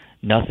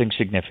 Nothing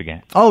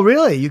significant. Oh,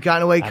 really? You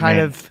got away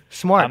of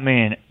smart. I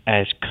mean,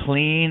 as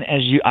clean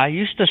as you. I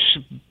used to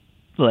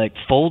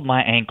fold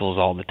my ankles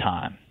all the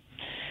time.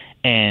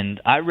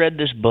 And I read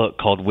this book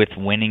called With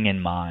Winning in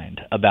Mind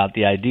about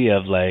the idea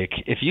of like,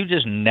 if you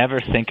just never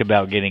think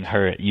about getting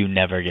hurt, you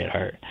never get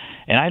hurt.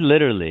 And I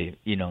literally,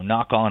 you know,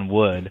 knock on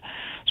wood,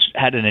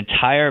 had an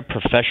entire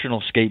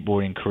professional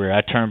skateboarding career.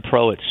 I turned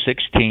pro at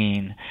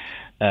 16,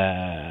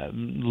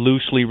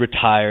 loosely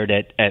retired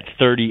at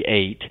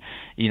 38,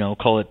 you know,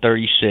 call it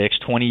 36,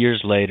 20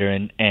 years later,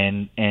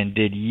 and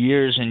did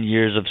years and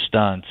years of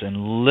stunts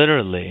and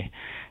literally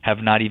have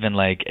not even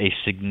like a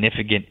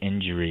significant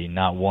injury,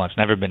 not once.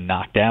 Never been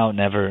knocked out,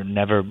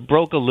 never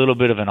broke a little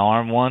bit of an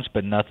arm once,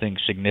 but nothing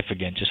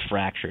significant, just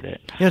fractured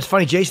it. You know, it's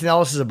funny, Jason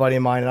Ellis is a buddy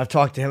of mine, and I've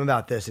talked to him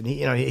about this, and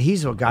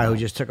he's a guy who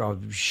just took a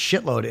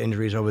shitload of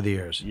injuries over the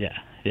years.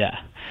 Yeah.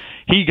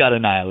 He got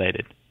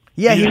annihilated.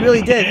 Yeah, he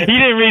really did. He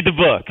didn't read the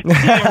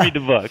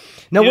book.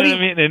 No, what do you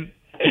mean?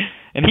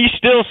 And he's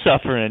still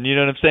suffering, you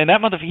know what I'm saying?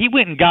 That motherfucker, he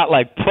went and got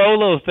like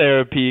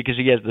prolotherapy because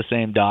he has the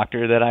same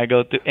doctor that I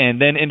go to,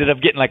 and then ended up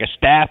getting like a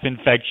staph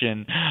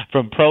infection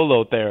from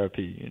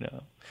prolotherapy, you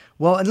know.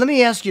 Well, and let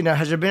me ask you now,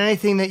 has there been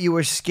anything that you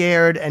were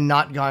scared and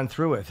not gone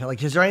through with?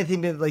 Like, is there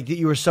anything that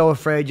you were so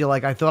afraid, you're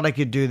like, I thought I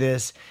could do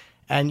this,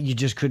 and you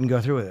just couldn't go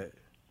through with it?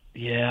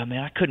 Yeah,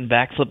 man, I couldn't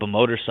backflip a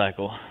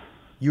motorcycle.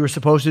 You were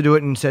supposed to do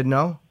it and said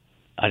no?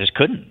 I just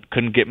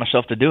couldn't get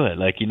myself to do it.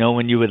 Like, you know,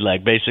 when you would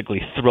like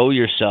basically throw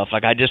yourself,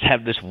 like I just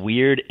have this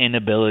weird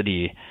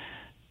inability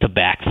to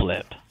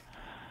backflip.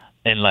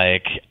 And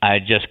like, I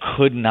just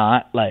could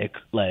not like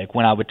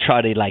when I would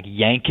try to like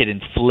yank it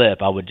and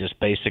flip, I would just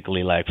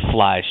basically like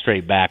fly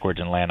straight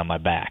backwards and land on my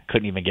back.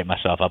 Couldn't even get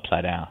myself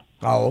upside down.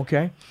 Oh,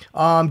 okay.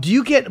 Do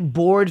you get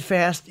bored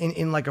fast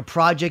in like a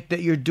project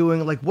that you're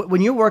doing? Like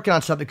when you're working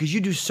on something, because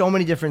you do so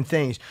many different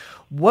things,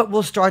 what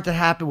will start to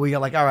happen where you're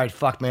like, all right,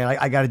 fuck, man,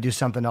 I got to do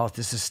something else.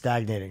 This is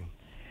stagnating.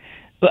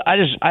 But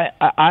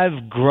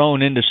I've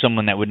grown into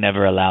someone that would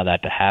never allow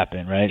that to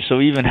happen, right?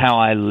 So even how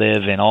I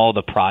live and all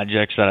the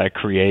projects that I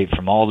create,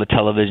 from all the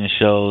television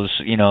shows,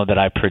 you know, that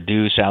I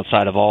produce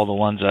outside of all the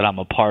ones that I'm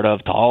a part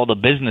of, to all the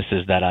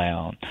businesses that I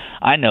own,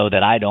 I know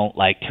that I don't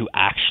like to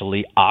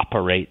actually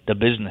operate the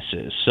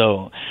businesses.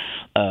 So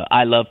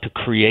I love to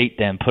create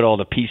them, put all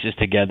the pieces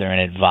together, and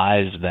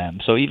advise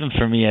them. So even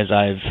for me, as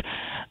I've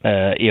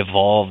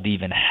evolved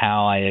even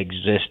how I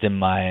exist in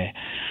my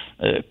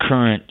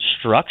current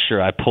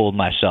structure, I pulled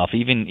myself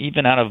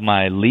even out of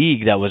my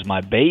league that was my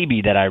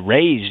baby that I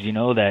raised, you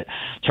know, that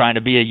trying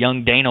to be a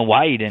young Dana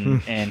White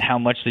and how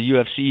much the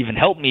UFC even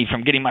helped me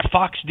from getting my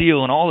Fox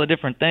deal and all the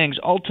different things.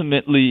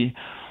 Ultimately,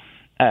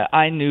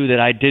 I knew that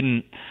I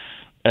didn't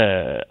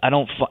I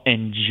don't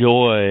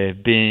enjoy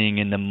being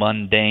in the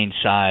mundane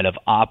side of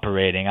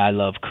operating. I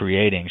love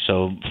creating.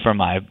 So for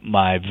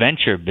my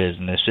venture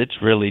business,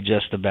 it's really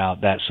just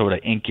about that sort of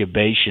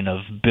incubation of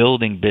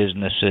building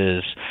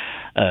businesses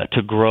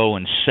to grow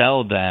and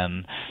sell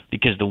them,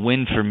 because the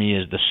win for me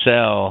is the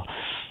sell,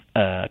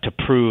 to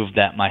prove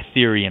that my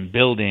theory in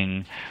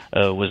building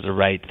was the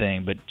right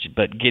thing.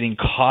 But getting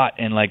caught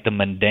in like the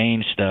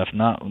mundane stuff,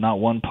 not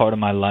one part of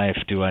my life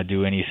do I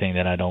do anything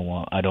that I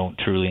don't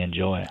truly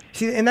enjoy.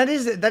 See, and that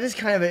is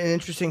kind of an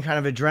interesting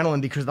kind of adrenaline,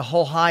 because the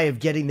whole high of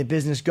getting the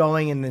business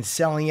going and then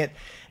selling it,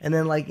 and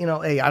then like,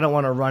 hey, I don't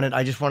want to run it,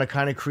 I just want to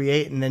kind of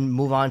create and then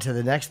move on to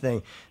the next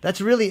thing.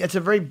 It's a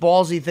very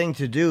ballsy thing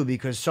to do,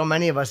 because so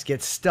many of us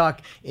get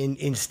stuck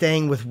in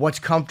staying with what's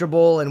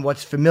comfortable and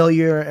what's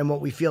familiar and what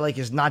we feel like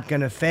is not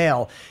going to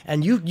fail.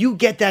 And you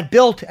get that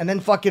built and then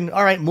fucking,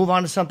 all right, move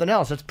on to something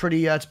else. That's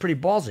pretty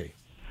ballsy.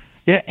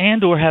 Yeah,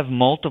 and or have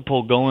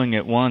multiple going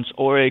at once,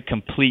 or a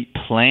complete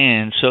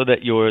plan, so that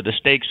the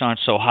stakes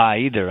aren't so high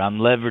either. I'm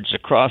leveraged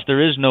across.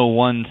 There is no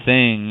one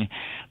thing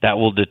that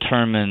will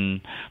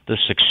determine the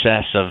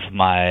success of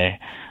my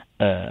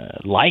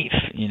life.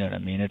 You know what I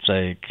mean? It's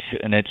like,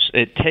 and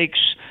it takes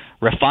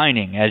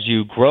refining as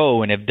you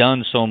grow and have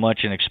done so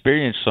much and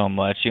experienced so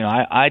much.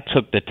 I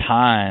took the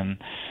time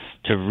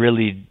to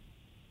really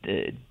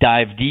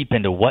dive deep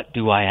into what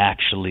do I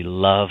actually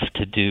love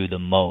to do the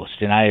most,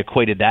 and I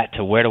equated that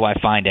to where do I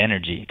find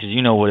energy, because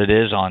you know what it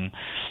is. On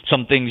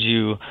some things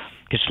you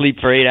can sleep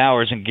for 8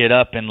 hours and get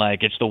up and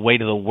like it's the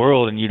weight of the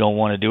world and you don't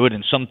want to do it,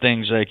 and some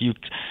things like you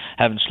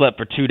haven't slept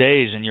for 2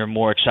 days and you're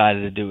more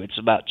excited to do it. It's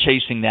about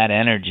chasing that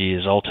energy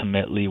is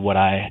ultimately what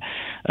I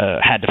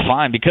had to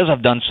find, because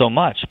I've done so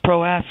much.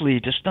 Pro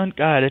athlete, a stunt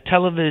guy, a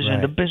television,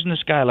 right, a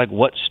business guy. Like,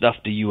 what stuff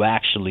do you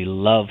actually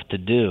love to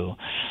do?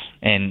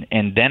 And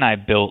then I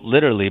built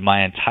literally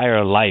my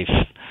entire life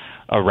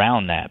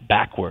around that,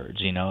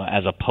 backwards,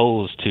 as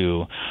opposed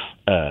to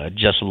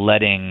just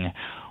letting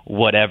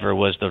whatever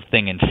was the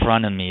thing in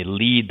front of me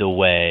lead the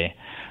way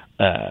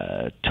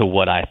to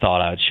what I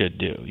thought I should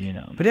do.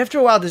 But after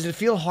a while, does it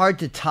feel hard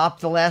to top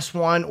the last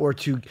one, or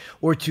to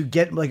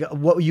get like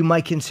what you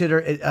might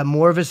consider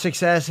more of a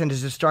success? And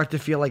does it start to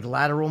feel like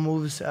lateral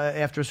moves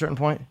after a certain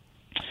point?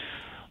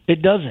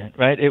 It doesn't,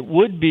 right? It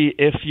would be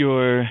if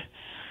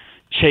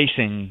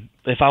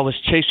I was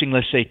chasing,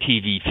 let's say,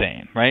 TV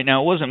fame, right?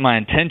 Now, it wasn't my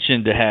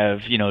intention to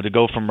have, to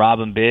go from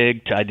Robbin'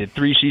 Big to, I did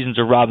 3 seasons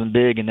of Robbin'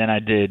 Big, and then I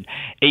did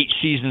 8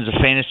 seasons of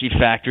Fantasy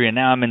Factory, and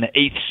now I'm in the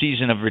 8th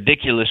season of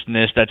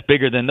Ridiculousness that's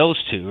bigger than those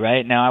 2,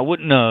 right? Now,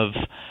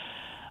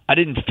 I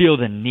didn't feel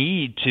the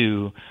need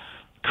to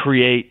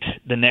create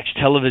the next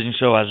television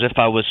show as if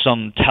I was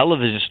some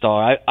television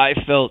star. I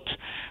felt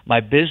my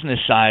business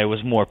side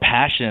was more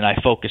passionate. I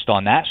focused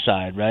on that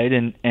side, right?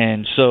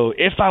 And so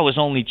if I was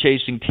only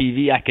chasing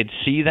TV, I could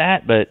see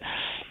that, but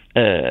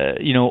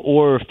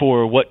or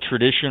for what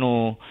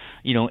traditional,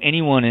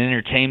 anyone in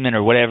entertainment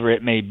or whatever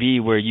it may be,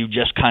 where you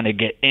just kind of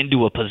get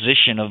into a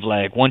position of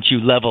like, once you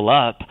level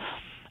up,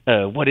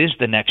 what is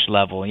the next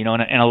level? And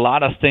a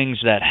lot of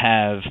things that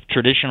have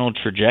traditional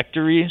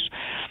trajectories,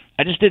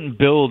 I just didn't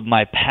build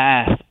my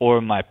path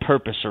or my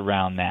purpose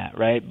around that,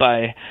 right?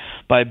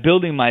 By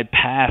building my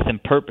path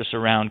and purpose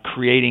around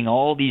creating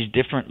all these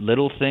different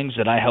little things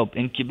that I help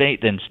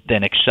incubate,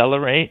 then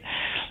accelerate,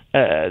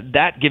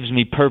 that gives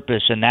me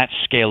purpose, and that's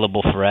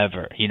scalable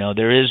forever.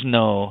 There is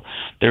no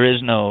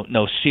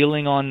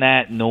ceiling on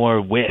that,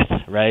 nor width,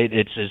 right?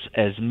 It's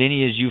as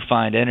many as you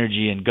find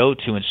energy and go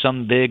to, and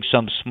some big,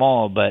 some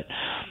small, but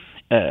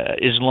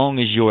as long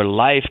as your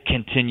life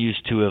continues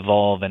to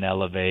evolve and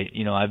elevate.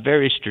 I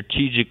very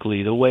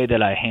strategically, the way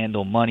that I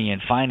handle money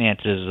and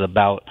finances is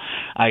about,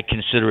 I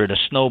consider it a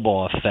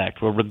snowball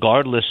effect, where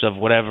regardless of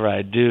whatever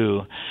I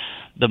do,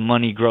 the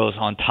money grows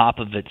on top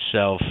of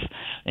itself,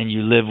 and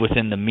you live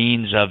within the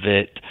means of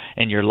it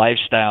and your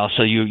lifestyle,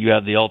 so you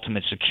have the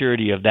ultimate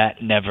security of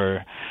that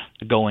never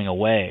going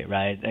away,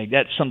 right? Like,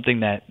 that's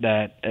something that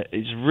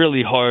is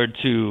really hard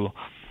to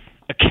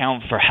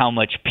account for, how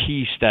much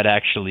peace that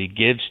actually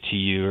gives to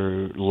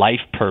your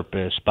life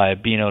purpose, by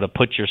being able to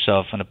put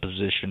yourself in a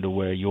position to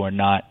where you are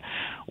not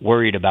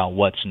worried about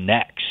what's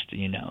next,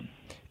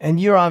 And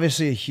you're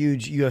obviously a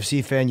huge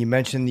UFC fan. You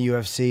mentioned the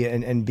UFC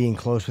and being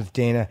close with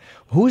Dana.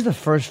 Who was the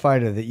first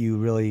fighter that you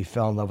really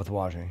fell in love with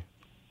watching?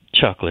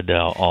 Chuck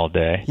Liddell all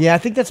day. Yeah, I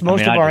think that's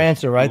most of our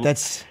answer, right?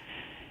 That's.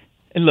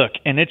 Look,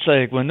 and it's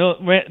like when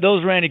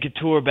those Randy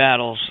Couture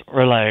battles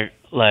were like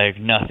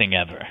nothing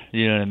ever.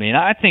 You know what I mean?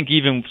 I think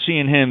even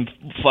seeing him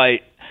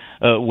fight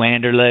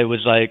Wanderlei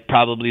was like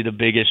probably the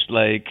biggest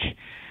live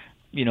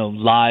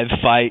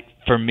fight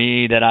for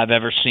me that I've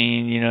ever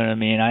seen. You know what I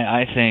mean?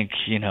 I think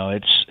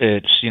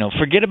it's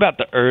forget about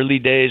the early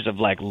days of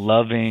like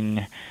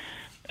loving.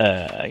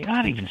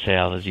 I'd even say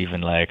I was even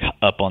like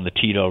up on the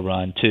Tito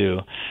run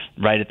too,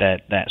 right at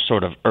that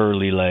sort of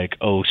early like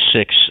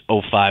 06,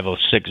 05,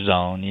 06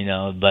 zone.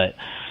 But.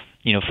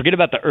 Forget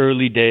about the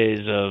early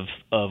days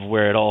of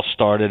where it all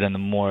started, and the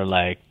more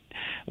like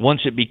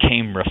once it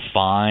became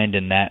refined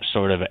in that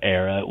sort of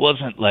era. It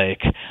wasn't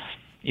like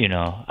You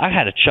know, I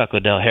had a Chuck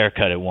Liddell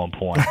haircut at one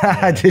point.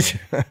 Did you?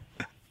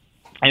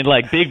 And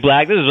like Big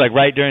Black, this was like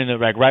right during the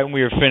right when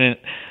we were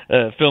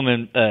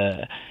filming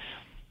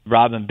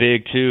Rob and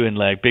Big too, and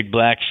like Big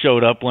Black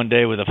showed up one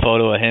day with a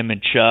photo of him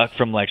and Chuck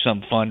from like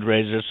some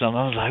fundraiser or something.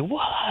 I was like,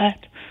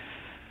 what?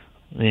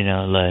 You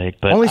know,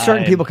 like, but only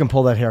certain people can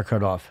pull that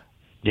haircut off.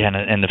 Yeah,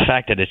 and the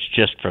fact that it's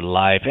just for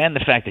life, and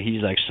the fact that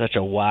he's like such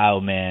a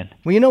wild man.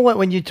 Well, you know what?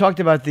 When you talked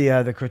about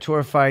the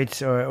Couture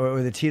fights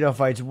or the Tito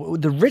fights,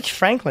 the Rich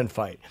Franklin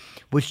fight,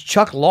 which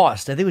Chuck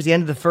lost, I think it was the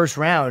end of the first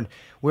round,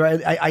 where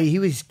he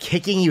was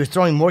kicking, he was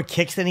throwing more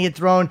kicks than he had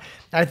thrown.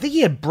 And I think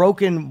he had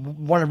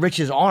broken one of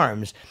Rich's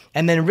arms,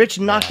 and then Rich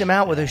knocked him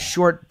out with a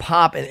short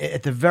pop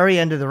at the very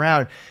end of the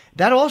round.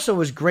 That also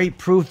was great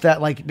proof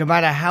that, like, no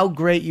matter how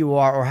great you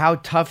are or how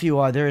tough you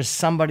are, there is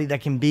somebody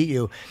that can beat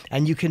you,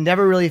 and you can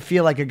never really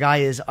feel like a guy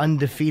is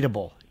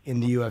undefeatable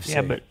in the UFC.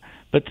 Yeah,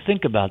 but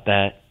think about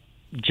that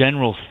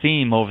general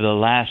theme over the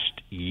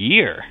last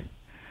year.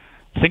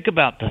 Think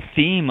about the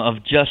theme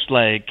of just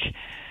like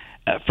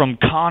from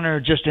Conor,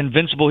 just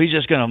invincible. He's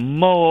just going to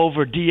mow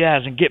over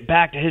Diaz and get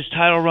back to his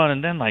title run.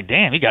 And then, like,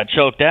 damn, he got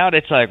choked out.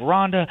 It's like,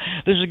 Ronda,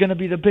 this is going to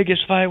be the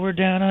biggest fight. We're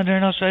down under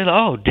in Australia.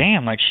 Oh,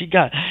 damn, like, she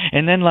got –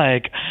 and then,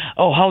 like,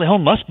 oh, Holly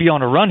Holm must be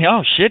on a run.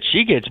 Oh, shit,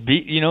 she gets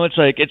beat. You know, it's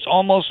like – it's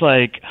almost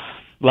like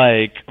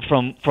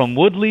from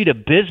Woodley to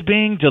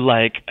Bisping to,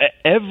 like,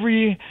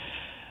 every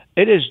 –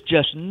 it has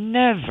just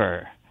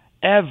never,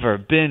 ever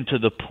been to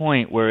the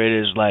point where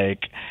it is,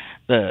 like,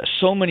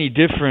 so many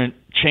different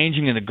 –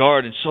 changing in the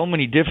guard and so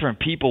many different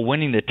people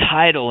winning the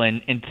title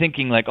and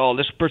thinking like, oh,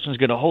 this person's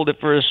going to hold it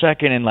for a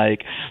second, and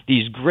like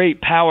these great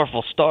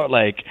powerful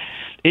like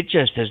it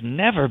just has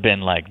never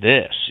been like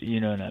this. You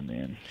know what I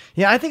mean?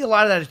 Yeah, I think a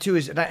lot of that too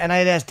is, and I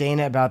had asked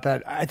Dana about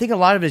that, I think a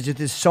lot of it is just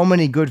there's so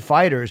many good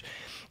fighters.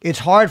 It's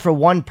hard for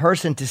one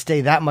person to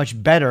stay that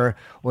much better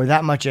or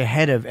that much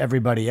ahead of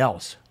everybody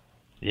else.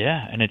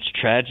 Yeah, and it's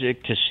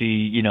tragic to see,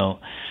 you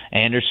know,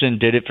 Anderson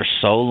did it for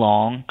so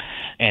long,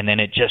 and then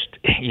it just,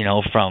 you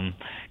know, from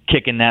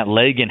kicking that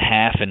leg in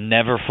half and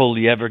never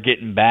fully ever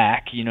getting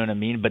back, you know what I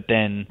mean? But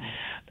then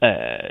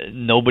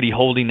nobody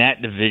holding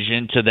that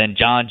division to then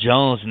John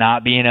Jones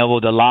not being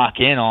able to lock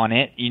in on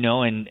it, you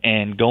know,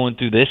 and going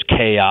through this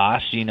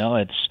chaos, you know,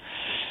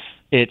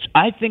 it's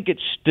I think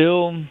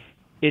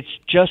it's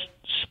just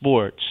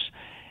sports.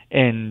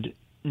 And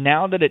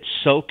now that it's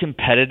so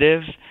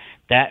competitive,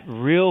 that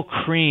real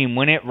cream,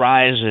 when it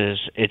rises,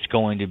 it's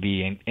going to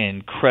be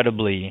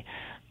incredibly,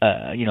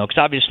 you know, because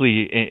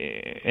obviously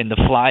in the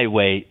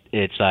flyweight,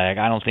 it's like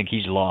I don't think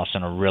he's lost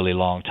in a really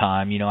long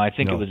time. You know, I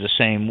think it was the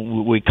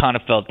same. We kind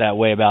of felt that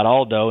way about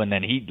Aldo, and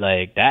then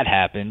that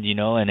happened, you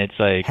know, and it's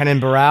like Renan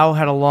Barão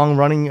had a long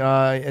running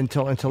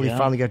until he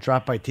finally got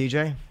dropped by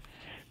TJ.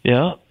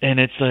 Yeah, and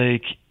it's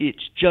like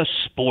it's just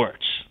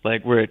sports,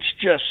 like where it's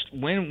just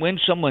when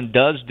someone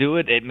does do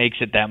it, it makes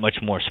it that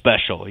much more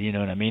special. You know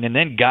what I mean? And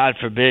then God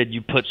forbid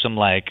you put some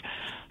like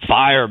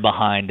fire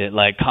behind it,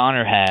 like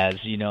Conor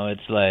has. You know,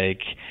 it's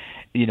like,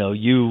 you know,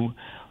 you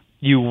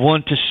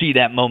want to see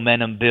that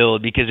momentum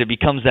build because it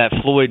becomes that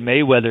Floyd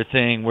Mayweather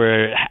thing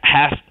where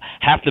half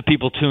the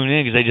people tune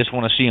in because they just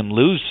want to see him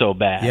lose so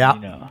bad. Yeah.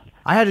 You know?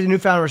 I had a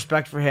newfound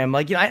respect for him.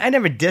 Like, you know, I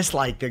never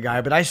disliked the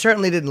guy, but I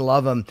certainly didn't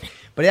love him.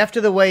 But after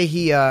the way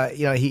he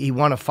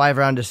won a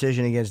 5-round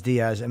decision against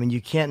Diaz, I mean, you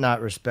can't not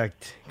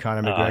respect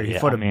Conor McGregor. He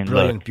fought a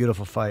brilliant,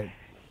 beautiful fight.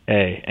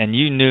 Hey, and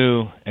you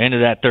knew end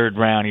of that third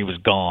round he was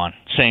gone.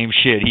 Same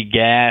shit. He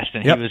gassed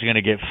and he was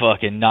gonna get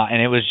fucking knocked.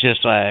 And it was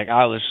just like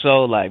I was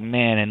so like,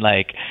 man, and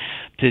like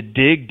to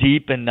dig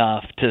deep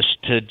enough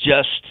to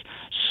just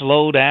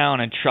slow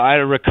down and try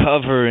to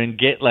recover and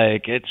get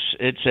like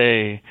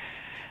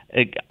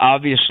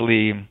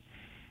obviously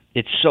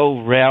it's so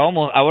rare.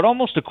 I would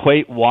almost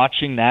equate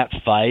watching that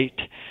fight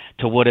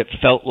to what it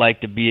felt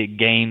like to be at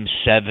Game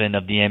 7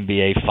 of the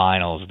NBA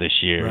Finals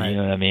this year. Right. You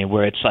know what I mean?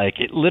 Where it's like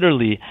it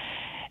literally,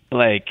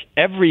 like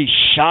every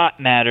shot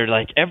mattered,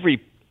 like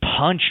every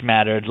punch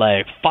mattered,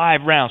 like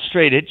 5 rounds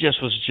straight. It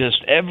just was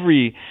just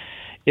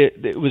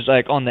it was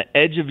like on the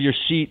edge of your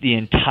seat the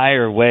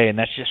entire way, and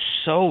that's just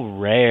so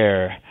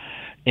rare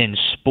in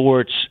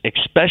sports,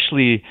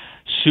 especially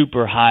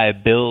super high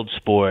build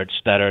sports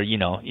that are, you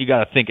know, you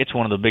got to think it's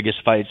one of the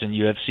biggest fights in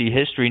UFC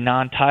history,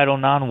 non-title,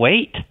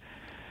 non-weight.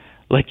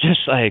 Like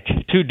just like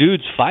 2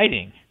 dudes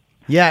fighting.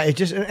 Yeah, it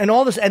just and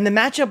all this, and the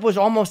matchup was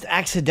almost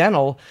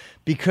accidental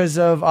because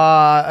of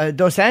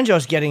Dos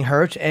Anjos getting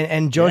hurt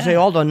and Jose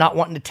Aldo not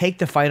wanting to take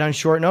the fight on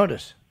short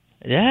notice.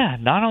 Yeah,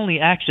 not only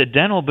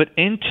accidental, but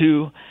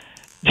into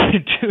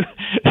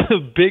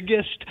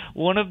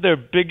one of their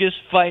biggest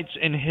fights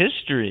in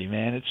history,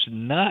 man. It's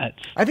nuts.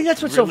 I think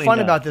that's what's really so fun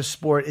about this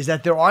sport is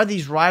that there are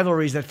these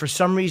rivalries that for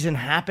some reason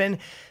happen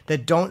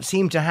that don't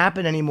seem to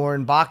happen anymore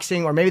in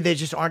boxing, or maybe they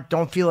just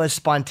don't feel as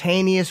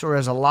spontaneous or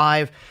as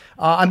alive.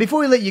 And before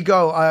we let you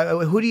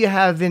go, who do you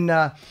have in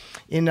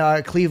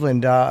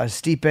Cleveland?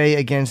 Stipe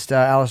against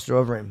Alistair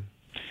Overeem.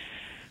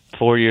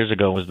 4 years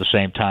ago was the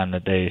same time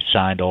that they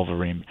signed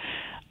Overeem.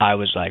 I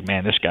was like,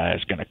 man, this guy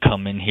is going to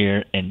come in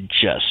here and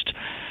just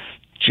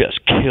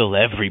just kill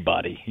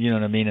everybody. You know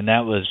what I mean? And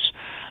that was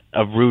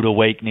a rude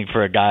awakening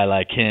for a guy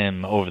like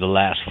him over the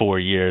last 4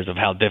 years of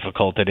how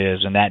difficult it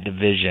is in that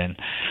division.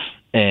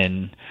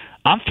 And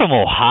I'm from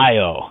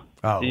Ohio.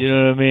 Oh. You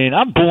know what I mean?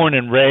 I'm born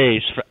and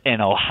raised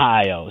in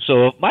Ohio.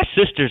 So if my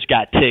sister's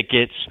got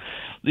tickets,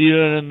 you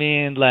know what I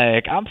mean?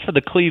 Like, I'm for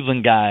the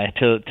Cleveland guy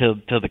till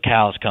the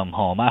cows come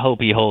home. I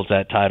hope he holds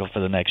that title for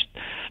the next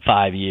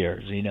 5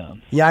 years, you know.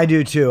 Yeah, I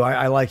do too.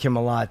 I like him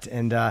a lot.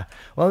 And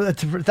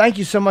thank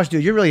you so much,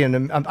 dude. You're really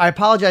I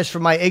apologize for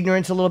my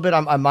ignorance a little bit.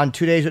 I'm on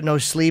 2 days with no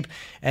sleep,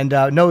 and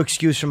no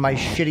excuse for my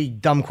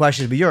shitty, dumb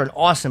questions. But you're an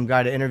awesome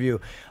guy to interview.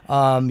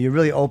 You're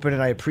really open,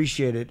 and I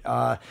appreciate it.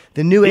 The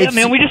new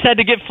man, we just had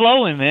to get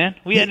flowing, man.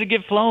 We had to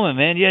get flowing,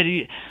 man. Yeah,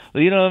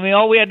 you know what I mean?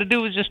 All we had to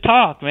do was just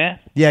talk, man.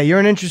 Yeah, you're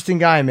an interesting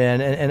guy, man,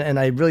 and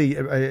I really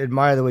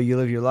admire the way you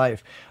live your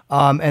life.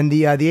 And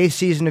the 8th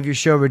season of your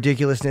show,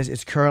 Ridiculousness,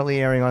 is currently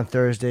airing on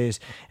Thursdays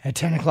at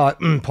 10 o'clock.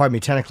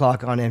 10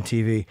 o'clock on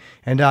MTV.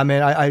 And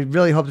man, I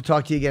really hope to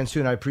talk to you again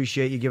soon. I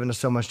appreciate you giving us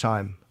so much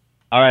time.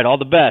 All right, all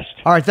the best.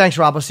 All right, thanks,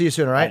 Rob. I'll see you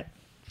soon. All right.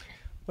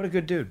 What a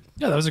good dude.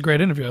 Yeah, that was a great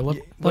interview. What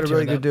a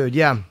really good dude.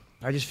 Yeah.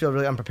 I just feel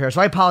really unprepared.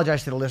 So I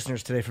apologize to the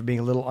listeners today for being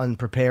a little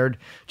unprepared.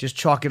 Just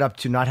chalk it up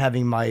to not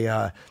having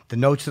my the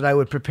notes that I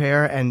would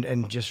prepare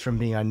and just from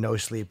being on no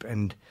sleep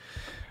and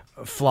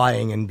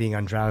flying and being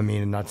on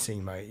Dramamine and not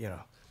seeing my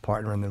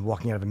partner and then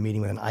walking out of a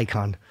meeting with an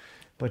icon.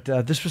 But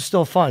this was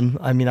still fun.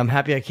 I mean, I'm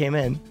happy I came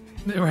in.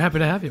 We're happy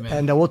to have you,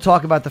 man. And we'll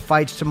talk about the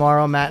fights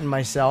tomorrow, Matt and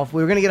myself.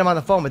 We were going to get him on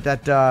the phone, but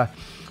that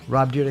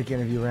Rob Dyrdek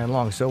interview ran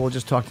long. So we'll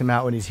just talk to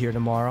Matt when he's here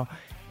tomorrow.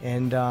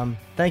 And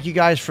thank you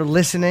guys for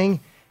listening.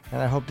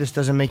 And I hope this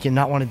doesn't make you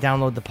not want to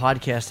download the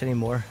podcast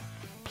anymore.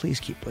 Please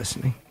keep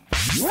listening.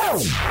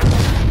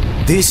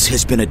 This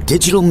has been a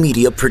digital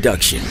media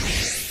production.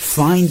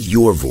 Find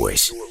your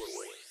voice.